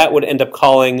appointment. So that would end up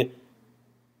calling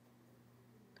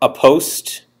a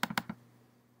post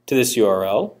to this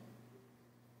URL.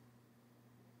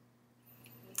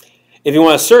 If you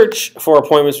want to search for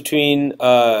appointments between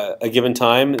a given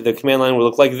time, the command line would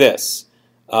look like this.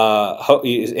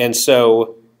 And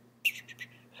so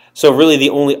really the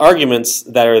only arguments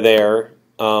that are there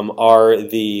are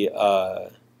the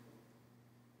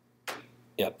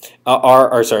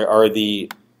are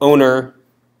the owner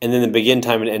and then the begin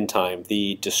time and end time.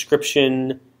 The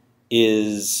description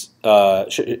is no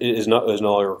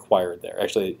longer required there.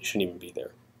 Actually, it shouldn't even be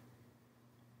there.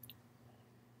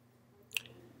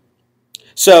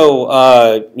 So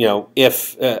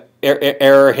if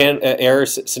error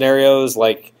scenarios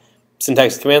like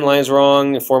syntax command line is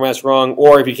wrong, format's wrong,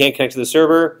 or if you can't connect to the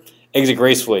server, exit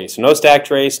gracefully. So no stack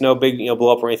trace, no big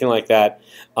blow up or anything like that.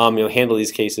 Handle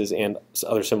these cases and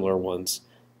other similar ones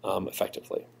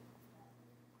effectively.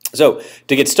 So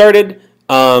to get started,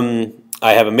 I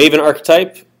have a Maven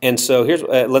archetype, and so here's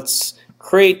let's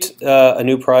create a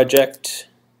new project.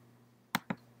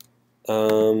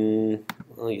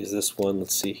 I'll use this one.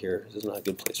 Let's see here. This is not a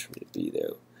good place for me to be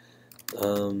though.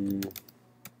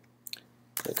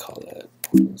 I call that.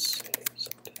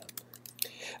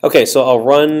 Okay, so I'll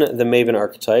run the Maven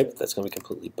archetype. That's going to be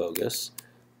completely bogus.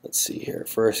 Let's see here.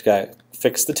 First guy,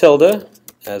 fix the tilde,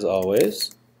 as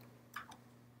always.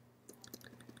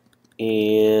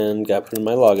 And got to put in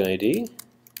my login ID.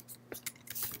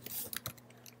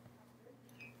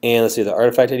 And let's see, the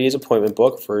artifact ID is appointment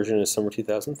book. Version is summer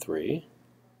 2003.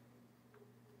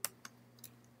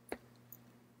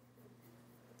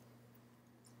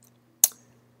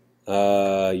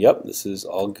 Yep, this is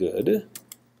all good.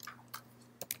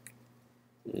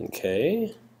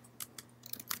 Okay.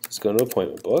 Let's go into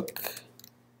appointment book.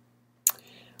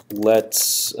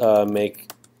 Let's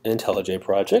make an IntelliJ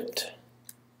project.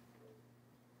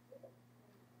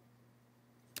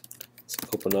 Let's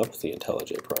open up the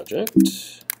IntelliJ project.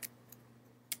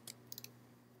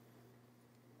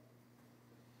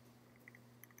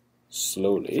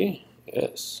 Slowly,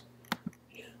 yes.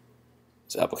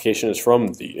 This application is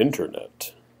from the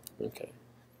internet. Okay.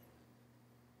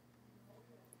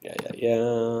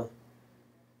 Yeah.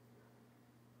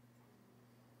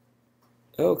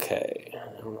 Okay.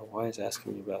 I don't know why it's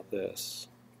asking me about this.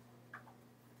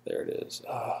 There it is.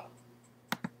 Ah.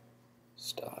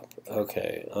 Stop.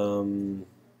 Okay.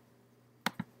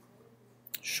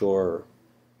 Sure.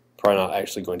 Probably not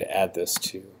actually going to add this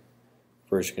to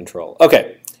version control.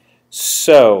 Okay.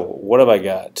 So, what have I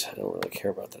got? I don't really care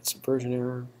about that subversion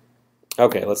error.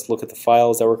 Okay, let's look at the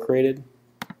files that were created.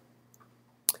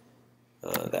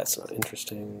 That's not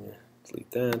interesting.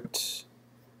 Delete that.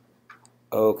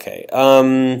 Okay.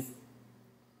 POM,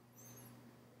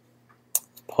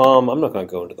 I'm not going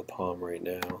to go into the POM right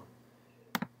now.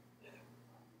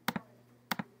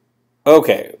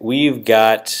 Okay, we've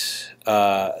got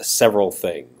several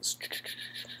things.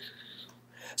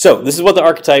 So this is what the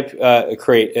archetype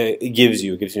gives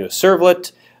you. It gives you a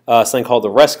servlet, something called the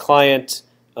REST client.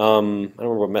 I don't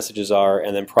remember what messages are,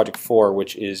 and then project 4,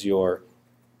 which is your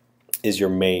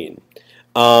main.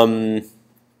 Well,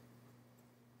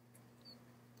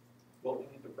 we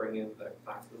need to bring in the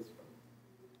classes.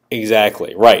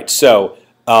 Exactly right. So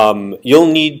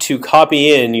you'll need to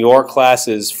copy in your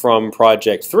classes from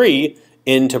project 3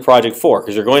 into project 4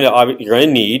 because you're going to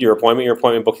need your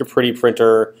appointment book, your pretty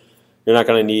printer. You're not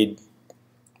going to need.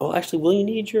 Well, actually, will you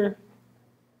need your?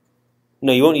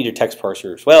 No, you won't need your text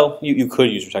parsers. Well, you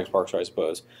could use your text parser, I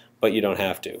suppose, but you don't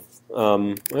have to.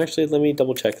 Actually, let me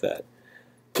double check that.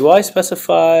 Do I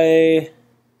specify?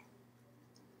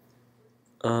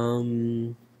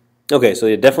 Okay, so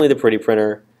yeah, definitely the pretty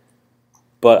printer,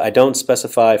 but I don't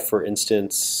specify, for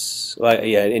instance. Well,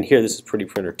 yeah, in here this is pretty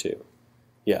printer too.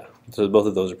 Yeah, so both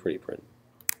of those are pretty print.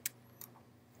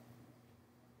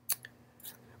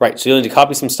 Right, so you'll need to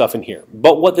copy some stuff in here.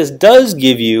 But what this does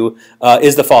give you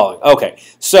is the following. Okay,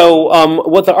 so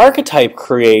what the archetype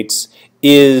creates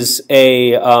is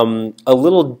a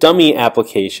little dummy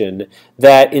application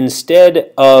that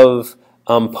instead of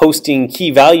posting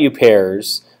key value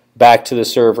pairs back to the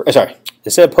server,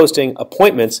 instead of posting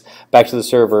appointments back to the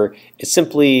server, it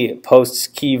simply posts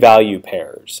key value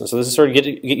pairs. And so this is sort of get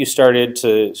you started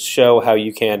to show how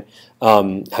you can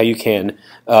make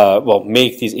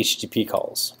these HTTP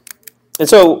calls. And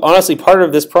so, honestly, part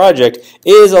of this project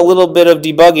is a little bit of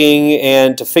debugging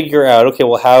and to figure out, okay,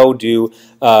 well, how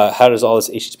does all this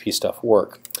HTTP stuff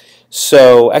work?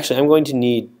 So, actually, I'm going to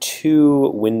need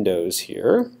 2 windows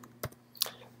here.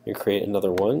 Let me create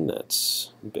another one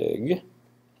that's big.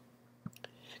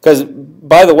 Because,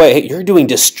 by the way, hey, you're doing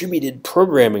distributed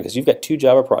programming because you've got 2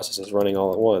 Java processes running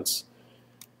all at once.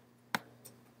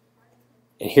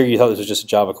 And here you thought this was just a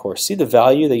Java course. See the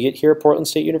value they get here at Portland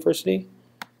State University?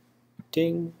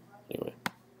 Ding. Anyway.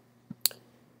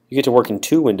 You get to work in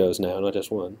 2 windows now, not just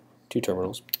 1. 2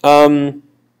 terminals.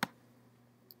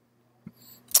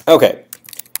 Okay.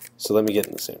 So let me get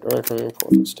in the same directory.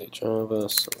 Portland State Java,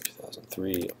 summer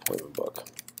 2003 appointment book.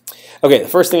 Okay, the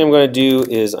first thing I'm going to do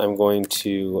is I'm going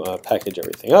to package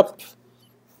everything up.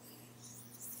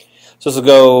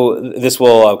 So this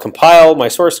will compile my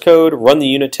source code, run the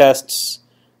unit tests,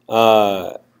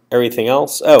 everything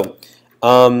else. I'll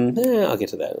get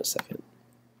to that in a second.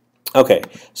 Okay,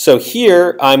 so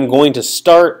here I'm going to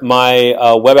start my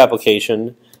web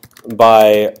application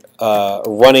by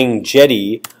running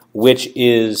Jetty, which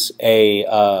is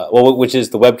which is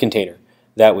the web container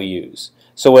that we use.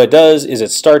 So what it does is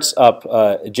it starts up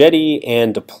Jetty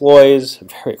and deploys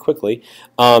very quickly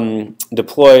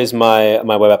deploys my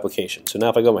web application. So now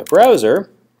if I go to my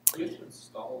browser, You have to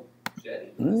install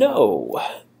Jetty? no.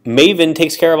 Maven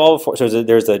takes care of all of it. So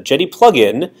there's a Jetty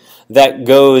plugin that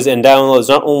goes and downloads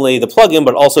not only the plugin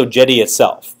but also Jetty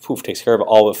itself. Poof, takes care of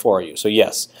all of it for you. So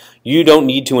yes, you don't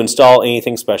need to install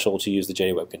anything special to use the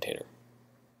Jetty web container.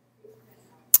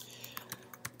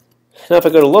 Now if I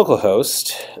go to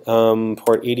localhost,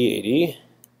 port 8080,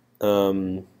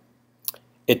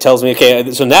 it tells me,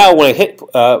 okay, so now when I hit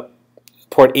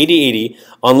port 8080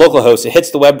 on localhost, it hits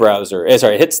the web browser, it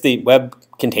hits the web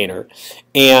container,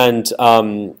 and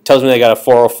tells me I got a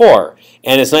 404.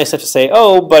 And it's nice enough to say,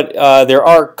 oh, but there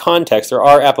are contexts, there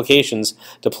are applications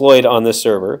deployed on this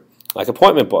server, like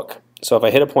appointment book. So if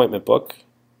I hit appointment book,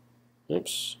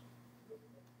 oops.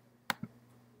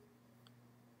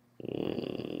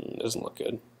 Doesn't look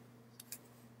good.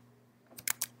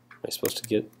 Am I supposed to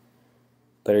get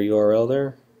better URL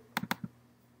there?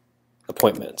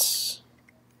 Appointments.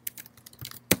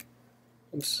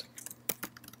 Oops.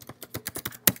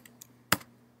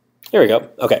 There we go.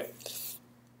 Okay.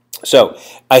 So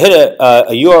I hit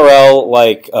a URL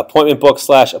like appointment book /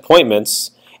 appointments,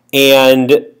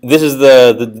 and this is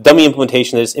the dummy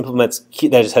implementation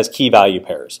that just has key value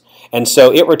pairs. And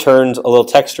so it returns a little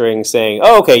text string saying,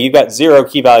 oh, okay, you've got 0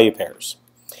 key value pairs.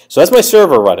 So that's my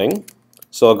server running.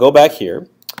 So I'll go back here.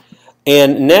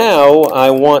 And now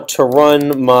I want to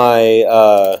run my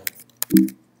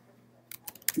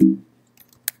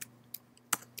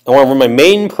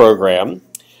main program,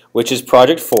 which is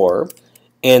project 4.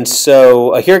 And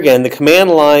so here again, the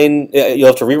command line, you'll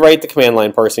have to rewrite the command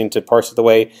line parsing to parse it the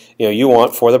way you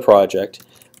want for the project.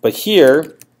 But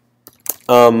here,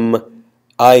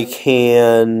 I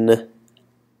can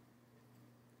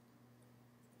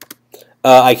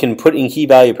put in key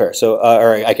value pair. So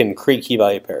or I can create key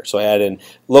value pair. So I add in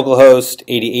localhost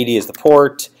 8080 is the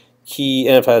port key,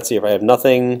 and let's see if I have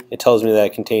nothing, it tells me that I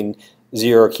contain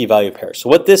 0 key value pair. So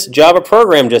what this Java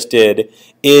program just did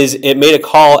is it made a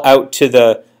call out to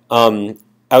the web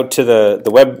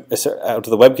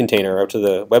container, out to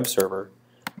the web server.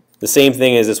 The same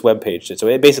thing as this web page did. So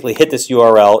it basically hit this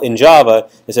URL in Java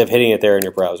instead of hitting it there in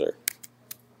your browser.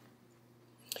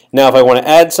 Now if I want to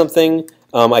add something,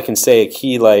 I can say a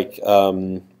key like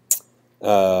the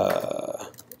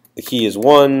key is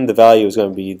 1, the value is going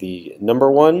to be the number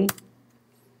 1.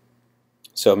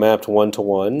 So mapped 1 to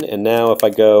 1. And now if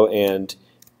I go and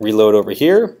reload over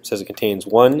here, it says it contains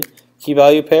 1 key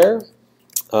value pair.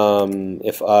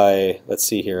 Let's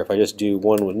see here, if I just do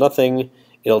 1 with nothing,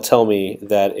 it'll tell me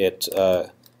that it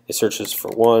searches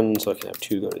for 1, so I can have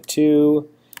 2 go to 2.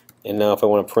 And now if I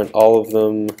want to print all of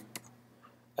them,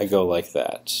 I go like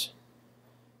that.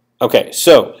 Okay,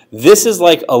 so this is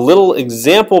like a little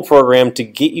example program to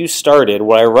get you started.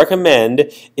 What I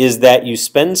recommend is that you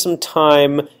spend some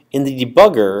time in the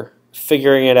debugger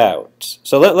figuring it out.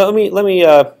 So let me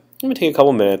take a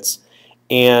couple minutes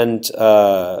and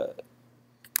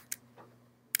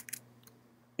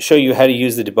show you how to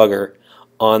use the debugger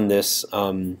on this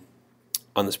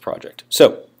project.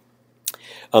 So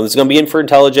this is going to be in for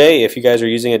IntelliJ. If you guys are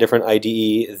using a different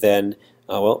IDE, then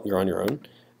well, you're on your own.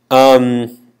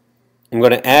 I'm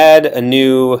going to add a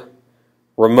new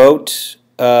remote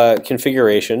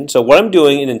configuration. So what I'm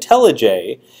doing in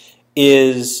IntelliJ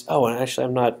is, and actually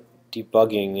I'm not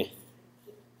debugging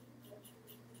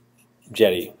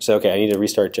Jetty. So okay, I need to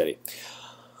restart Jetty.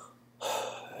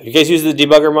 You guys use the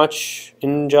debugger much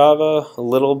in Java? A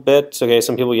little bit. Okay,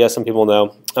 some people yes, some people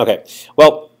no. Okay,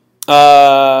 well,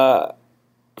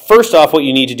 first off, what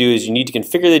you need to do is you need to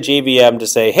configure the JVM to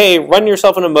say, hey, run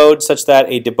yourself in a mode such that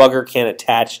a debugger can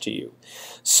attach to you.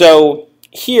 So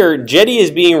here, Jetty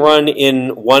is being run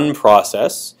in one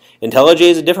process. IntelliJ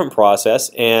is a different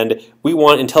process, and we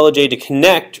want IntelliJ to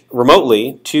connect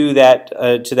remotely to that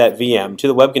VM, to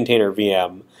the web container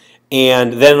VM,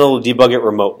 and then it'll debug it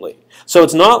remotely. So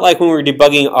it's not like when we were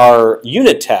debugging our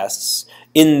unit tests,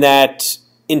 in that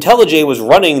IntelliJ was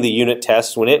running the unit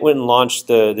tests. When it went and launched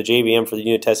the JVM for the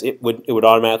unit test, it would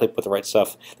automatically put the right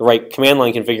stuff, the right command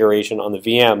line configuration on the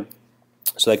VM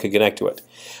so that could connect to it.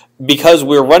 Because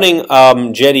we're running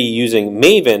Jetty using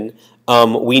Maven,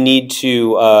 we need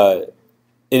to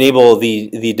enable the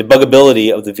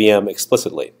debuggability of the VM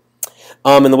explicitly.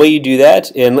 And the way you do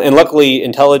that, and luckily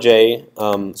IntelliJ, so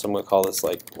I'm going to call this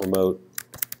like remote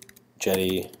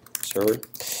Jetty server.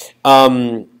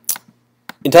 IntelliJ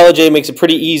makes it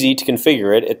pretty easy to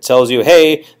configure it. It tells you,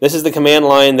 hey, this is the command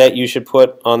line that you should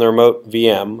put on the remote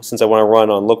VM, since I want to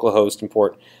run on localhost and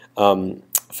port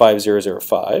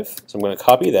 5005. So I'm going to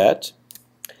copy that.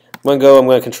 I'm going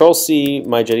to Control-C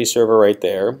my Jetty server right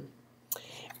there.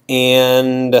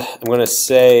 And I'm going to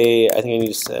say, I think I need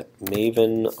to set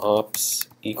maven ops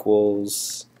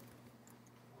equals,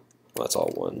 well, that's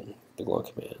all one big long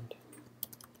command.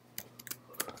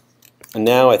 And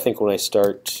now I think when I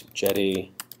start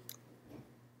Jetty,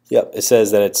 yep, it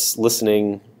says that it's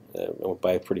listening, I went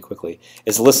by pretty quickly,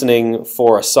 it's listening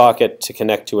for a socket to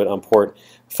connect to it on port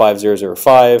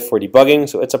 5005 for debugging,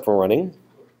 so it's up and running.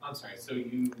 I'm sorry, so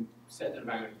you set the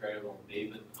environment variable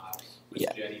maven ops, which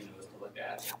Jetty knows to look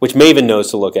at. Which Maven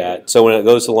knows to look at. So when it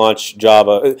goes to launch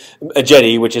Java, a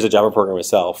Jetty, which is a Java program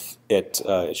itself, it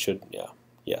should, yeah,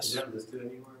 yes. Is that listed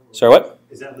anywhere? Sorry, what?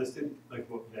 Is that listed, like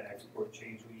what the export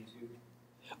change we need to?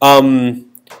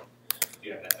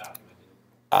 Yeah, that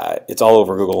documented. It's all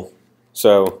over Google.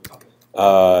 So,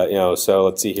 so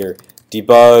let's see here.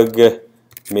 Debug,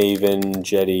 Maven,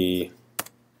 Jetty.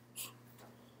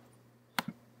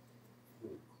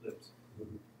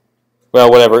 Well,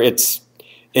 whatever. It's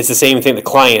the same thing. The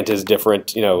client is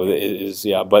different.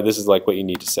 Yeah. But this is like what you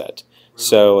need to set.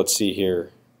 So let's see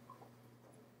here.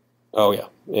 Oh yeah,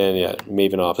 and yeah,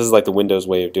 Maven off. This is like the Windows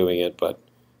way of doing it, but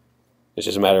it's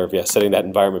just a matter of setting that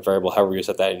environment variable however you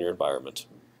set that in your environment.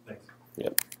 Thanks.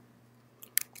 Yep.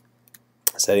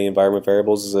 Setting environment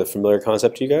variables is a familiar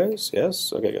concept to you guys?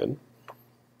 Yes? Okay, good.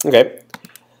 Okay.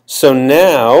 So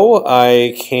now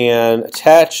I can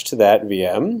attach to that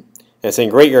VM. And it's saying,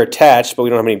 great, you're attached, but we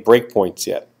don't have any breakpoints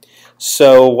yet.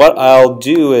 So what I'll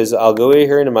do is I'll go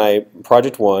here into my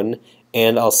project 1,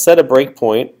 and I'll set a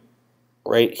breakpoint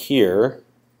right here.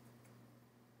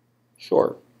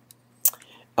 Sure.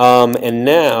 And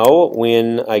now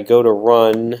when I go to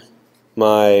run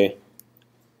my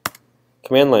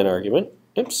command line argument,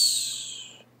 oops.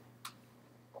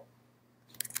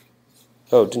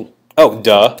 Oh,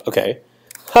 duh. Okay.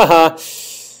 Haha.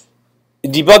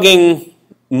 Debugging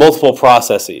multiple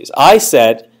processes. I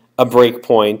set a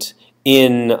breakpoint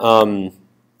in the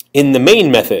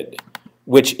main method,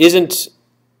 which isn't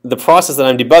the process that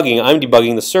I'm debugging. I'm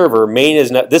debugging the server.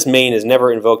 This main is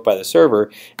never invoked by the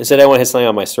server. Instead, I want to hit something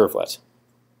on my servlet.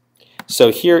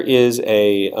 So here is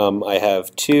I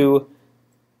have two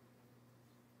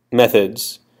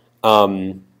methods. I'll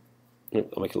make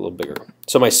it a little bigger.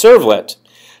 So my servlet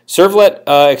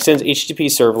extends HTTP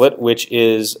servlet, which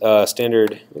is a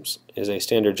standard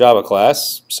Java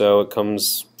class. So it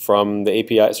comes from the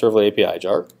API servlet API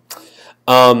jar.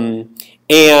 And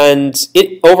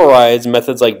it overrides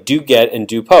methods like doGet and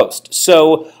doPost.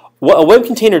 So what a web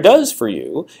container does for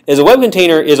you is a web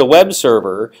container is a web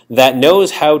server that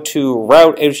knows how to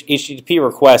route HTTP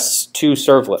requests to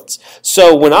servlets.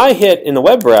 So when I hit in the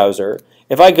web browser,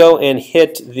 if I go and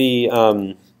hit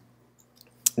the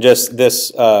just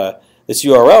this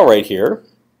URL right here,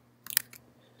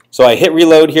 so I hit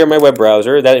reload here in my web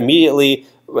browser, that immediately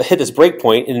hit this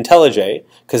breakpoint in IntelliJ,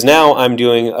 because now I'm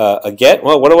doing a get.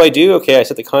 Well, what do I do? Okay, I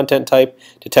set the content type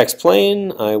to text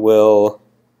plain. I will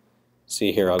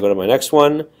see here. I'll go to my next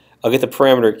one. I'll get the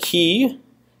parameter key.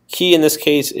 Key in this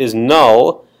case is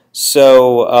null,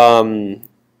 so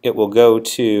it will go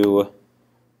to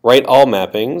write all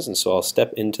mappings, and so I'll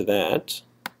step into that.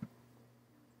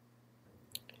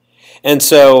 And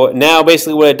so now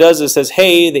basically what it does is says,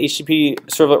 hey, the HTTP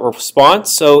servlet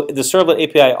response. So the servlet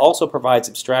API also provides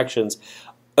abstractions,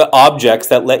 objects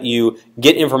that let you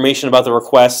get information about the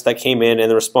request that came in and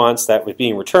the response that was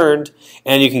being returned.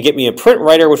 And you can get me a print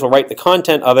writer, which will write the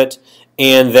content of it.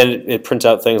 And then it prints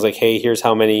out things like, hey, here's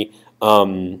how many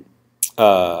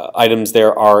items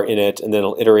there are in it, and then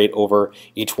it'll iterate over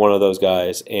each one of those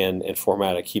guys and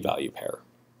format a key value pair.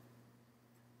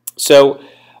 So,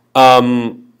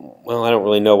 well, I don't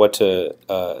really know what to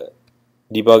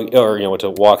debug or what to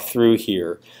walk through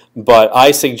here, but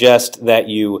I suggest that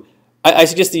you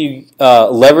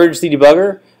leverage the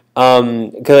debugger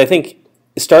because I think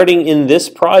starting in this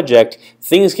project,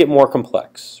 things get more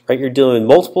complex, right? You're dealing with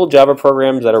multiple Java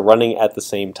programs that are running at the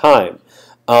same time.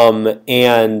 And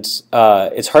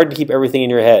it's hard to keep everything in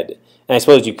your head. And I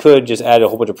suppose you could just add a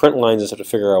whole bunch of print lines and stuff to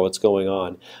figure out what's going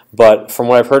on. But from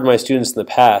what I've heard my students in the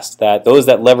past, that those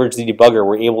that leverage the debugger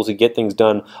were able to get things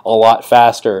done a lot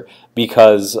faster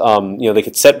because they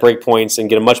could set breakpoints and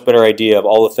get a much better idea of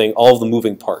all of the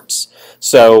moving parts.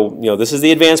 So this is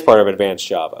the advanced part of advanced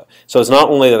Java. So it's not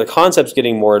only that the concept's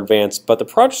getting more advanced, but the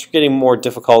projects are getting more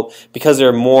difficult because there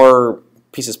are more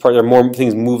there are more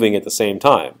things moving at the same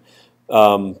time.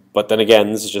 But then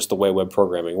again, this is just the way web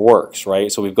programming works,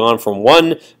 right? So we've gone from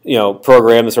one,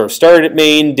 program that sort of started at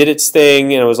main, did its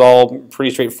thing, and it was all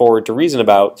pretty straightforward to reason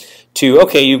about, to,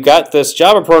 okay, you've got this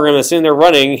Java program that's in there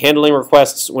running, handling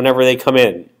requests whenever they come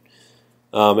in.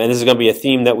 And this is going to be a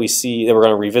theme that we see that we're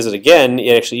going to revisit again,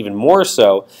 actually even more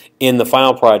so, in the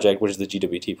final project, which is the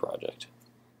GWT project.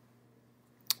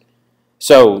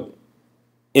 So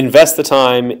invest the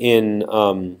time in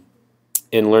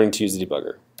learning to use the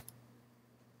debugger.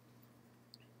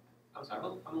 I'm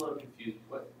a little confused.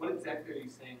 What exactly are you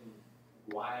saying?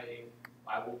 Why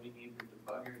will we need the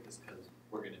debugger? Just because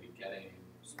we're going to be getting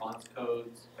response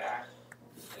codes back?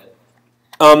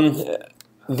 I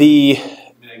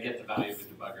get the value of the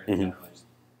debugger in general. It just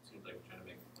seems like we're trying to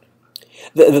make a point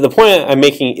on that. The point I'm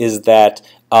making is that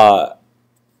up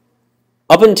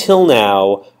until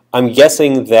now, I'm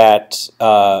guessing that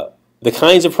the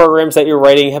kinds of programs that you're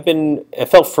writing have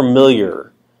felt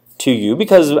familiar to you,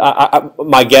 because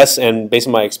my guess and based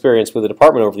on my experience with the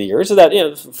department over the years is that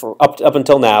for up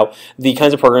until now, the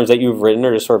kinds of programs that you've written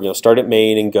are just sort of start at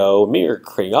main and go. Maybe you're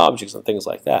creating objects and things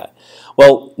like that.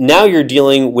 Well, now you're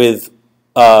dealing with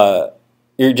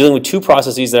two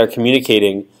processes that are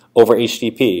communicating over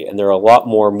HTTP, and there are a lot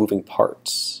more moving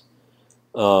parts,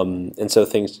 and so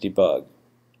things to debug.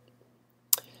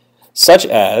 Such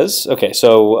as, okay,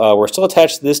 so we're still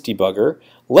attached to this debugger.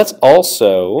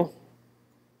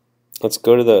 Let's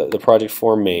go to the project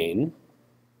for main,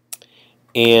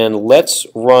 and let's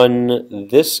run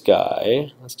this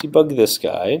guy. Let's debug this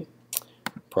guy,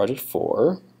 project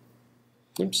 4.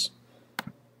 Oops.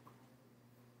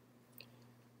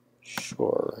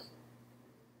 Sure.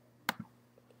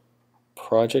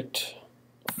 Project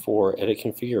 4 edit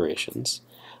configurations.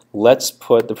 Let's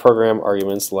put the program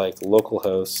arguments like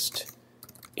localhost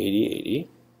 8080.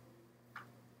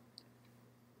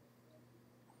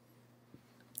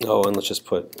 Oh, and let's just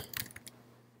put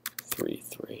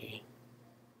 3.3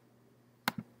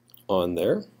 on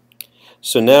there.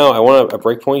 So now I want a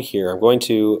breakpoint here. I'm going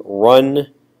to run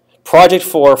project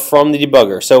 4 from the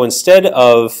debugger. So instead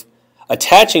of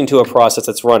attaching to a process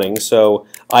that's running, so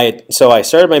I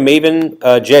started my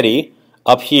Maven Jetty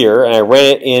up here, and I ran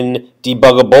it in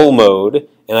debuggable mode,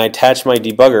 and I attached my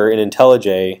debugger in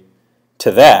IntelliJ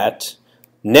to that.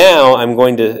 Now I'm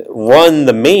going to run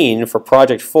the main for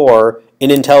project 4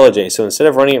 in IntelliJ. So instead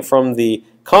of running it from the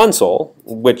console,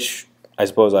 which I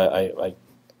suppose I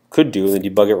could do and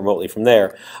debug it remotely from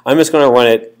there, I'm just going to run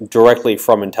it directly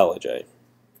from IntelliJ.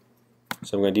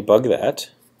 So I'm going to debug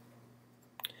that.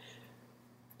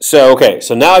 So okay,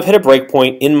 so now I've hit a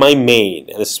breakpoint in my main,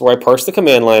 and this is where I parse the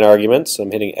command line arguments. So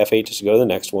I'm hitting F8 just to go to the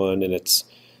next one, and it's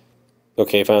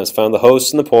okay. It's found the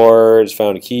host and the port. It's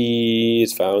found a key.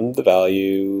 It's found the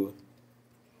value.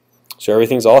 So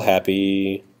everything's all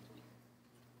happy.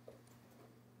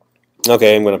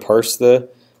 Okay, I'm going to parse the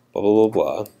blah blah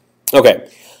blah blah. Okay,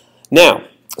 now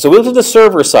so we looked at the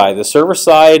server side. The server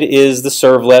side is the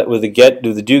servlet with the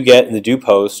do get and the do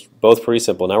post, both pretty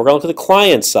simple. Now we're going to the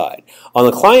client side. On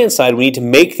the client side, we need to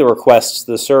make the requests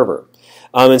to the server.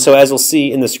 And so as you'll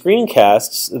see in the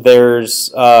screencasts,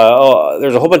 there's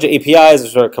a whole bunch of APIs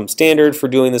that sort of come standard for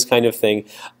doing this kind of thing.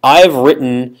 I've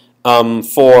written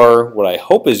for what I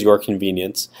hope is your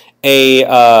convenience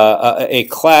a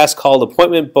class called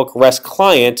Appointment Book REST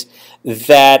Client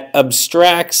that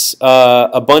abstracts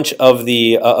a bunch of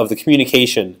the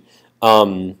communication,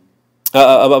 a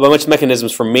bunch of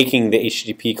mechanisms for making the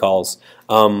HTTP calls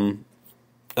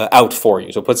out for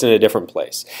you. So it puts it in a different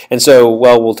place. And so,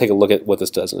 well, we'll take a look at what this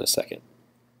does in a second.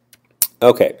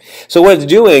 Okay, so what it's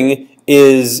doing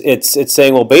is it's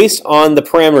saying, well, based on the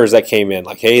parameters that came in,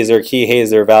 like, hey, is there a key, hey, is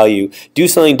there a value, do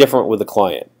something different with the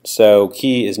client. So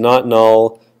key is not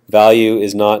null, value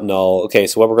is not null. Okay,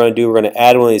 so what we're going to do, we're going to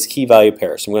add one of these key value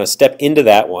pairs. So I'm going to step into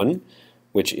that one,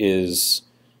 which is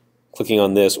clicking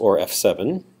on this or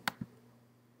F7.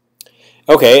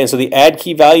 Okay, and so the add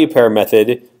key value pair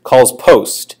method calls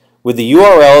post with the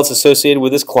URLs associated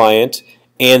with this client,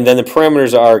 and then the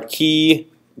parameters are key,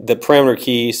 the parameter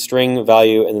key, string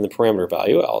value, and then the parameter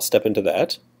value. I'll step into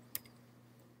that.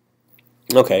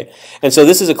 Okay, and so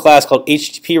this is a class called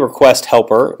HTTP Request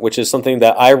Helper, which is something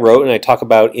that I wrote and I talk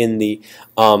about in the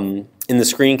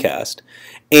screencast.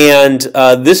 And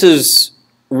this is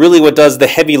really what does the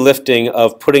heavy lifting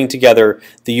of putting together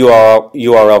the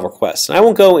URL requests. And I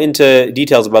won't go into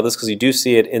details about this because you do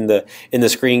see it in the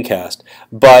screencast.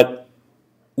 But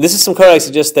this is some code I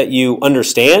suggest that you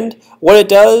understand what it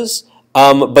does,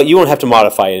 but you won't have to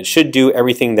modify it. It should do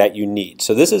everything that you need.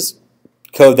 So this is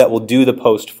code that will do the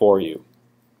post for you.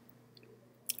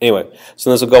 Anyway,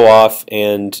 so this will go off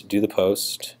and do the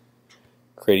post,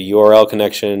 create a URL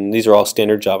connection. These are all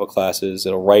standard Java classes.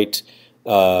 It'll write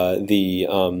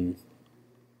the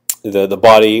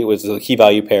body with the key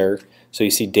value pair. So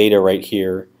you see data right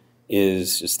here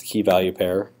is just the key value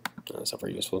pair. That's not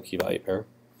very useful, key value pair.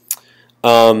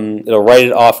 It'll write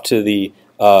it off to the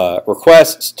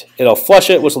request. It'll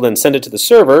flush it, which will then send it to the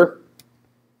server.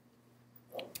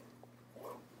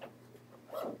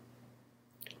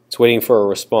 It's waiting for a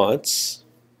response.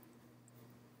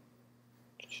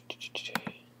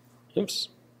 Oops.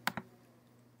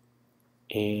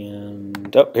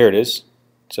 And, oh, here it is.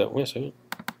 So, wait a second.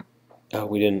 Oh,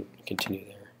 we didn't continue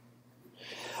there.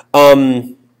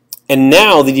 And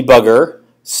now the debugger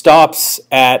stops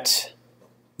at,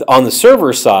 on the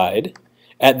server side,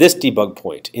 at this debug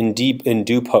point in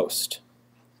do post.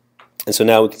 And so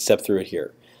now we can step through it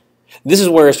here. This is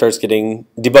where it starts getting,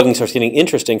 debugging starts getting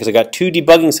interesting because I got two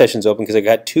debugging sessions open because I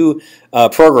got two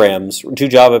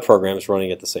Java programs running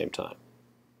at the same time.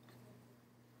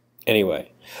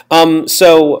 Anyway,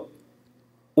 so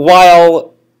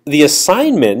while the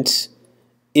assignment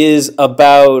is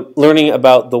about learning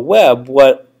about the web,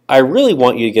 what I really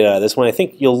want you to get out of this, what I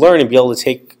think you'll learn and be able to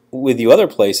take with you other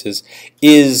places,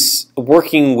 is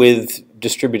working with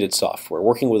distributed software,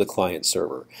 working with a client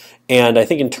server. And I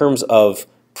think in terms of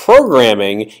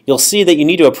programming, you'll see that you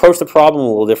need to approach the problem a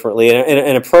little differently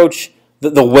and approach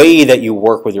the way that you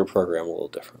work with your program a little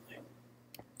differently.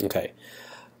 Okay.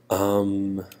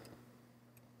 Oh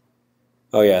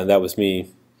yeah, that was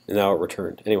me, and now it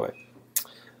returned. Anyway,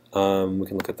 we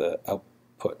can look at the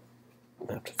output,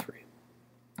 map to 3.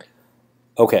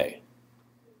 Okay.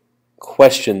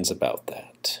 Questions about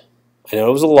that? I know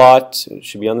it was a lot. It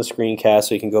should be on the screencast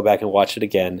so you can go back and watch it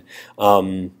again.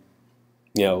 You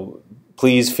know,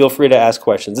 please feel free to ask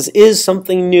questions. This is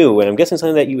something new, and I'm guessing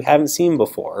something that you haven't seen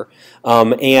before.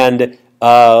 And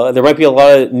there might be a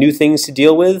lot of new things to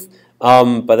deal with,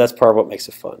 but that's part of what makes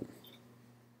it fun.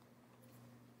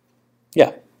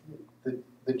 Yeah?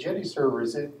 The Jetty server,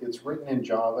 it's written in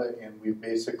Java, and we've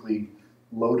basically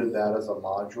loaded that as a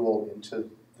module into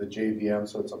the JVM,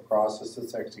 so it's a process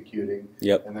that's executing.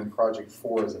 Yep. And then Project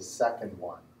 4 is a second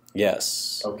one.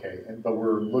 Yes. Okay, but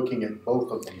we're looking at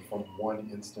both of them from one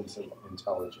instance of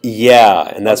intelligence.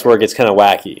 Yeah, and that's where it gets kind of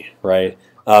wacky, right?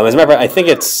 As a matter of fact, I think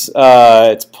it's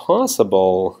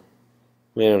possible.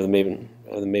 Man, of the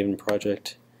Maven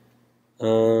project.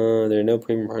 There are no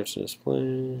premium parts to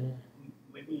display.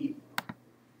 Maybe.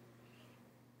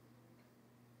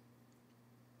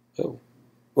 Oh,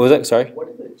 what was that? Sorry. What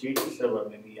is the JT server?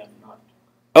 Maybe I'm not.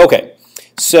 Okay,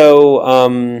 so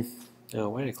oh,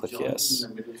 why did I click yes?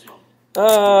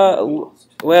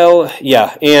 Well,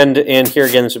 yeah, and here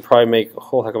again, this would probably make a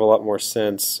whole heck of a lot more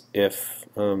sense if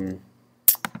oops.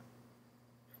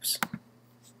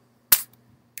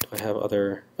 Do I have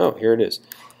other? Oh, here it is.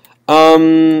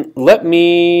 Let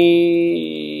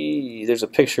me. There's a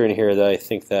picture in here that I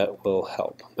think that will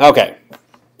help. Okay,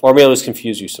 or maybe I'll just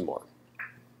confuse you some more.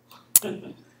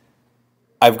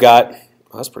 I've got.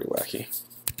 Oh, that's pretty wacky.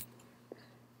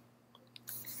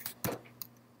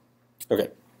 Okay.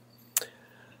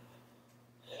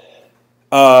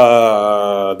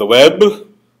 The web,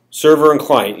 server, and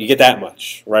client, you get that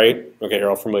much, right? Okay, you're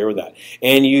all familiar with that.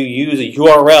 And you use a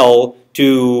URL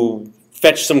to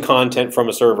fetch some content from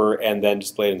a server and then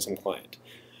display it in some client.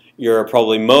 You're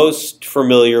probably most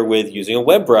familiar with using a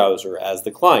web browser as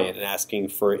the client and asking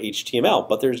for HTML,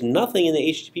 but there's nothing in the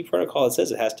HTTP protocol that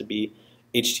says it has to be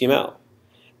HTML.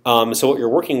 So what you're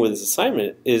working with as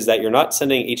assignment is that you're not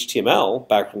sending HTML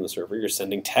back from the server, you're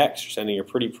sending text, you're sending your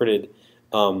pretty printed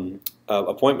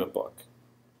appointment book.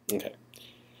 Okay.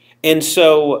 And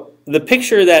so the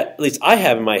picture that at least I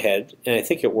have in my head, and I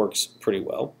think it works pretty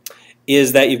well,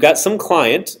 is that you've got some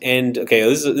client, and okay,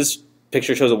 this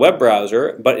picture shows a web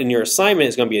browser, but in your assignment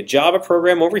it's going to be a Java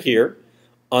program over here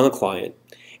on the client.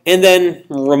 And then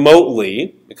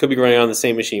remotely, it could be running on the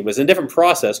same machine, but it's a different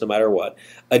process no matter what.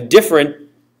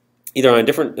 Either on a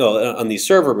different, on the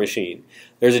server machine,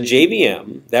 there's a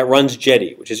JVM that runs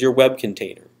Jetty, which is your web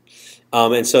container.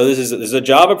 And so this is a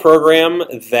Java program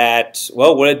that,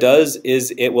 well, what it does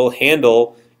is it will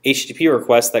handle HTTP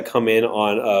requests that come in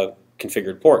on a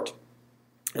configured port.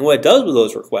 And what it does with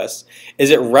those requests is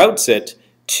it routes it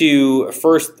to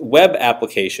first web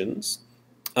applications,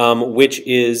 which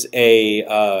is a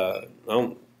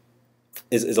whole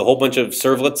bunch of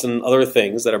servlets and other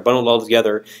things that are bundled all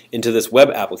together into this web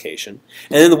application.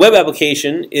 And then the web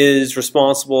application is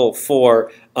responsible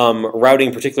for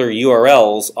routing particular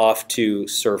URLs off to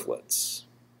servlets.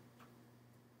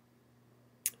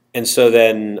 And so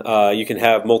then you can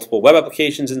have multiple web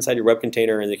applications inside your web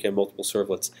container, and you can have multiple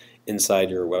servlets inside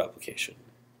your web application.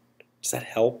 Does that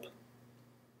help?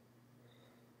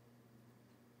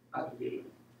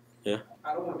 Yeah.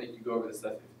 I don't want to make you go over this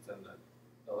stuff if it's in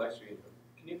the lecture.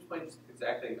 Can you explain just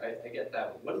exactly? I get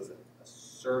that. But what is it? A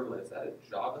servlet? Is that a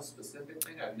Java specific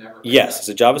thing? I've never. Yes, it's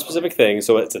a Java specific thing.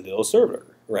 So it's a little server,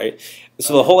 right?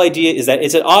 So the whole idea is that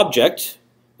it's an object.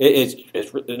 It's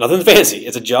nothing fancy.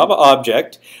 It's a Java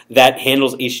object that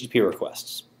handles HTTP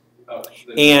requests. Oh,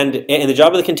 and the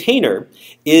job of the container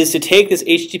is to take this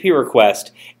HTTP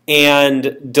request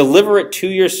and deliver it to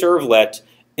your servlet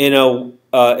in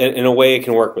a way it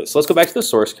can work with. So let's go back to the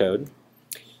source code.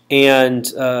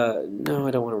 And no,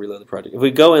 I don't want to reload the project. If we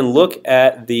go and look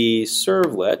at the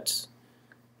servlet,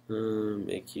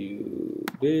 make you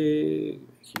big.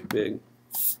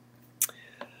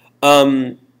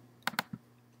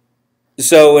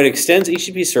 So it extends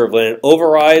HTTP servlet and it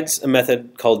overrides a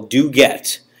method called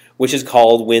doGet, which is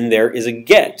called when there is a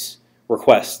GET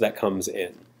request that comes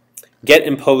in. GET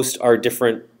and POST are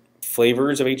different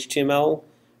flavors of HTML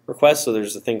requests. So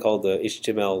there's a thing called the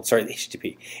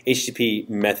HTTP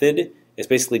method. It's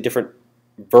basically different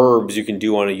verbs you can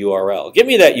do on a URL. Give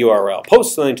me that URL.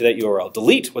 Post something to that URL.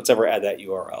 Delete what's ever at that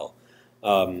URL.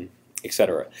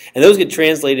 Etc. And those get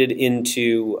translated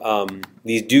into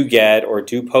these doGet or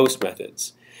doPost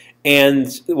methods.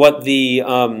 And what these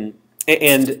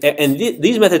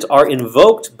methods are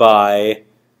invoked by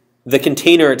the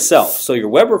container itself. So your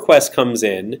web request comes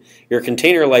in, your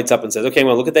container lights up and says, okay,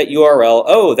 well, look at that URL.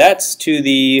 Oh, that's to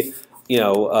the,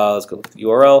 let's go look at the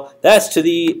URL. That's to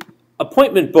the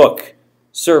appointment book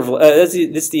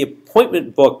servlet. That's the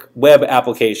appointment book web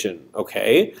application.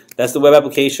 Okay, that's the web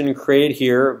application created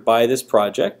here by this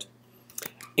project.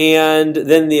 And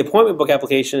then the appointment book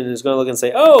application is going to look and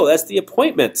say, oh, that's the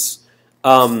appointments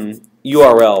URL.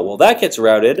 Well, that gets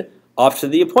routed off to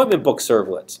the appointment book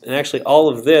servlet. And actually, all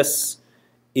of this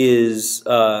is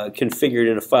configured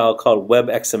in a file called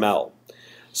web.xml.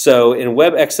 So in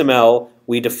web.xml,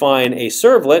 we define a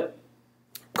servlet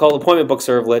called appointment book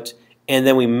servlet, and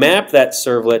then we map that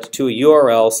servlet to a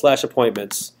URL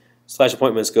 /appointments.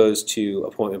 /appointments goes to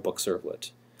appointment book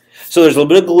servlet. So there's a little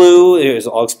bit of glue. It was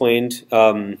all explained,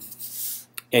 and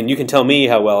you can tell me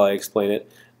how well I explain it.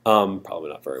 Probably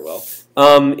not very well.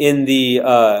 In the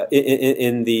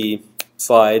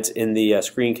slides in the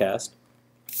screencast.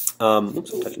 So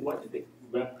what is the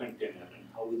web container and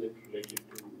how is it related to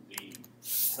the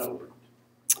servlet?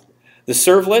 The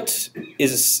servlet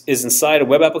is inside a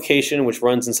web application which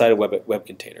runs inside a web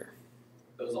container.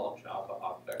 Those all Java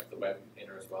objects, the web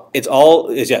container as well. It's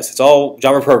all it's all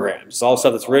Java programs. It's all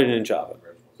stuff that's written in Java.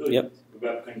 So yep. The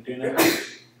web container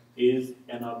is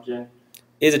an object.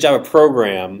 Is a Java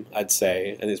program, I'd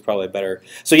say. I think it's probably better.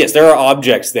 So yes, there are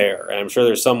objects there, and I'm sure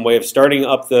there's some way of starting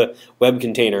up the web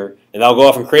container, and that'll go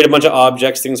off and create a bunch of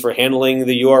objects, things for handling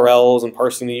the URLs and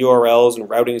parsing the URLs and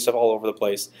routing stuff all over the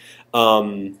place.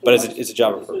 But it's a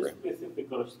Java program. What is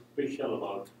specific or special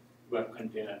about web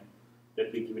container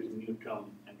that we give it a new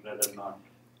term and rather not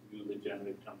use a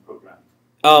generic term program?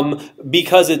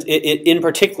 Because it in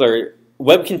particular,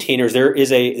 web containers, there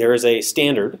is a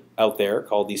standard out there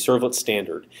called the servlet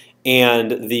standard,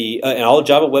 and and all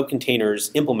Java web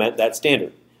containers implement that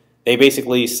standard. They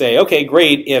basically say, okay,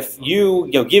 great, if you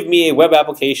give me a web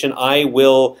application, I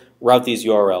will route these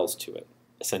URLs to it,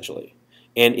 essentially,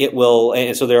 and it will.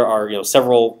 And so there are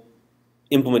several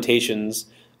implementations,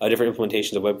 different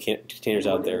implementations of web containers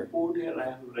out there. Port here I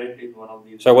have read in one of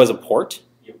these. So what is a port?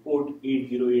 Yeah, port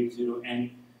 8080,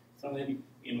 and somewhere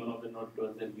in one of the notes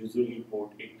that usually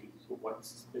port 80. So what's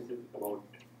specific about?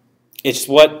 It's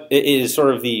what it is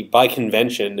sort of by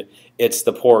convention. It's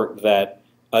the port that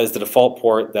is the default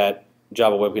port that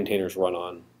Java web containers run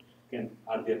on.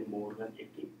 Are there more than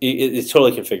 80? It's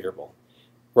totally configurable.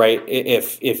 right?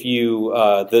 If you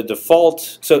the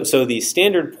default, so the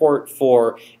standard port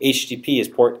for HTTP is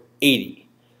port 80,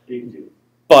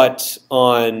 but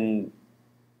on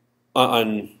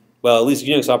well, at least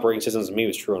Unix operating systems, and maybe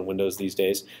it's true on Windows these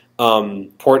days,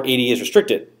 port 80 is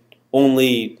restricted.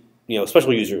 Only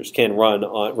special users can run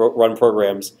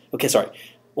programs. Okay, sorry.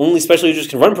 Only special users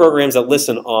can run programs that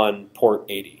listen on port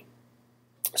 80.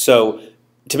 So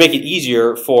to make it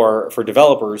easier for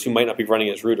developers who might not be running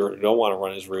as root or don't want to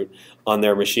run as root on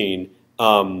their machine,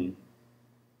 the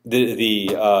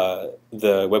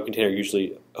web container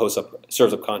usually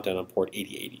serves up content on port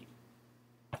 8080.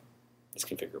 It's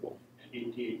configurable.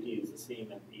 8080 is the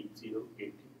same as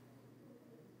 8080.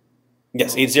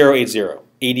 Yes, 8080,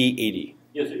 8080.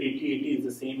 Yes, so 8080 is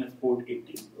the same as port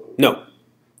 80. No,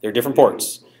 they're different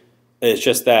ports. It's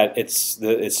just that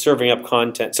it's serving up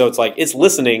content. So it's like it's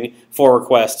listening for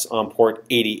requests on port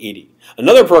 8080.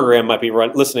 Another program might be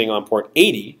listening on port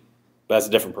 80, but that's a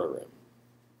different program.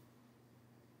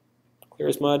 Clear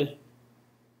as mud.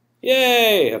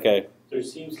 Yay! Okay. So it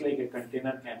seems like a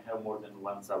container can have more than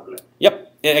one servlet. Yep.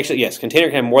 Actually, yes. Container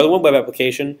can have more than one web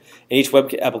application, and each web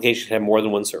application can have more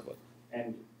than one servlet.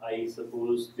 And I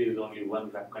suppose there is only one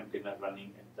web container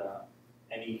running at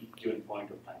any given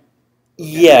point of time.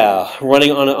 Yeah,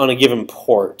 running on a given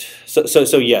port.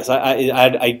 So yes,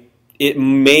 it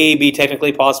may be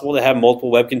technically possible to have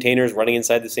multiple web containers running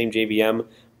inside the same JVM,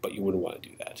 but you wouldn't want to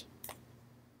do that.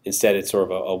 Instead, it's sort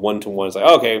of a one-to-one. It's like,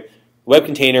 okay, web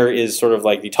container is sort of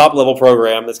like the top-level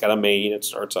program that's got a main, it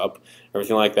starts up,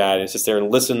 everything like that. It sits there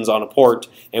and listens on a port,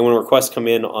 and when requests come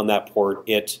in on that port,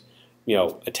 it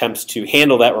attempts to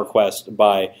handle that request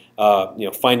by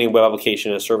finding a web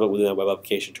application, a servlet within that web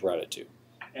application to route it to.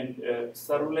 And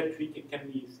servlet, can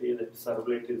we say that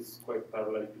servlet is quite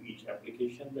parallel to each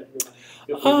application that you have?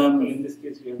 So for example, in this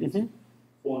case, we have this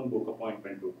phone book,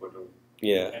 appointment book, whatever.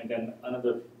 Yeah. And then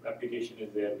another application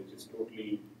is there which is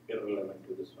totally irrelevant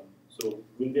to this one. So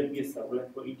will there be a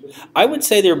servlet for each of them? I would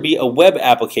say there would be a web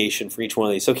application for each one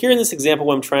of these. So here in this example,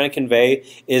 what I'm trying to convey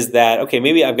is that, okay,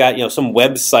 maybe I've got some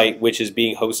website which is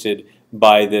being hosted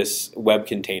by this web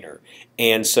container.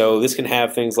 And so this can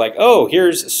have things like, oh,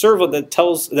 here's a servlet that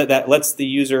tells that lets the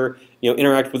user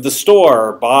interact with the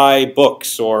store, buy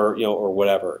books, or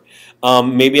whatever.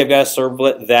 Maybe I've got a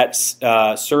servlet that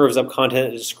serves up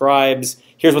content that describes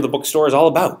here's what the bookstore is all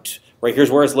about. Right,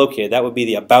 here's where it's located. That would be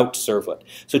the about servlet.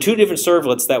 So two different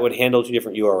servlets that would handle two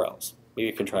different URLs. Maybe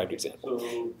a contrived example.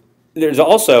 So there's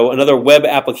also another web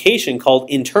application called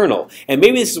internal. And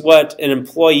maybe this is what an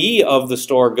employee of the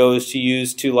store goes to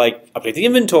use to update the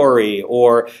inventory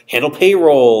or handle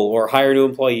payroll or hire new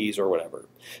employees or whatever.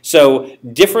 So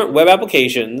different web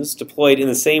applications deployed in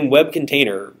the same web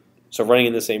container, so running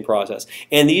in the same process.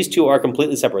 And these two are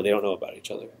completely separate. They don't know about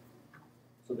each other.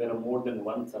 So there are more than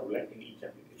one servlet in each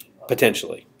application?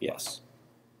 Potentially, yes.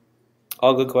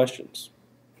 All good questions.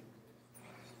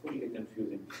 Really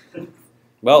confusing.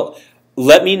 Well,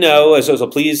 let me know. So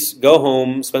please go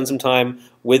home, spend some time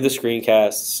with the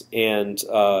screencasts, and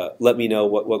let me know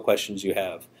what questions you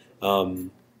have.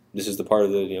 This is the part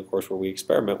of the course where we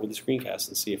experiment with the screencasts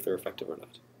and see if they're effective or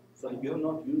not. So you have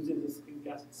not used the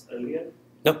screencasts earlier?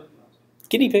 No.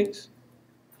 Guinea pigs.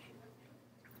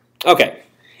 Okay.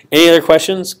 Any other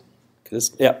questions?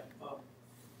 Yeah.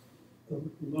 A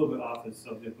little bit off the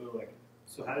subject, but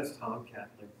so how does Tomcat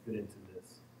fit into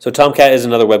this? So Tomcat is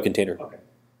another web container. Okay,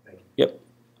 thank you. Yep.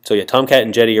 So yeah, Tomcat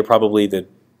and Jetty are probably the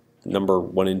number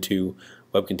 1 and 2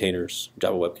 web containers,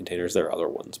 Java web containers. There are other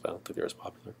ones, but I don't think they're as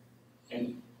popular.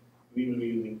 And we will be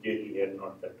using Jetty here,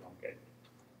 not the Tomcat.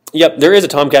 Yep, there is a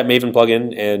Tomcat Maven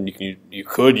plugin, and you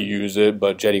could use it,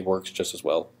 but Jetty works just as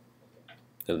well.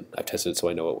 And I've tested it, so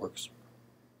I know it works.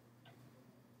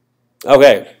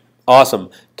 Okay. Awesome.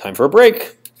 Time for a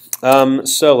break.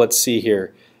 So let's see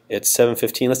here. It's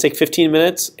 7:15. Let's take 15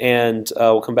 minutes, and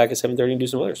we'll come back at 7:30 and do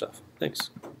some other stuff. Thanks.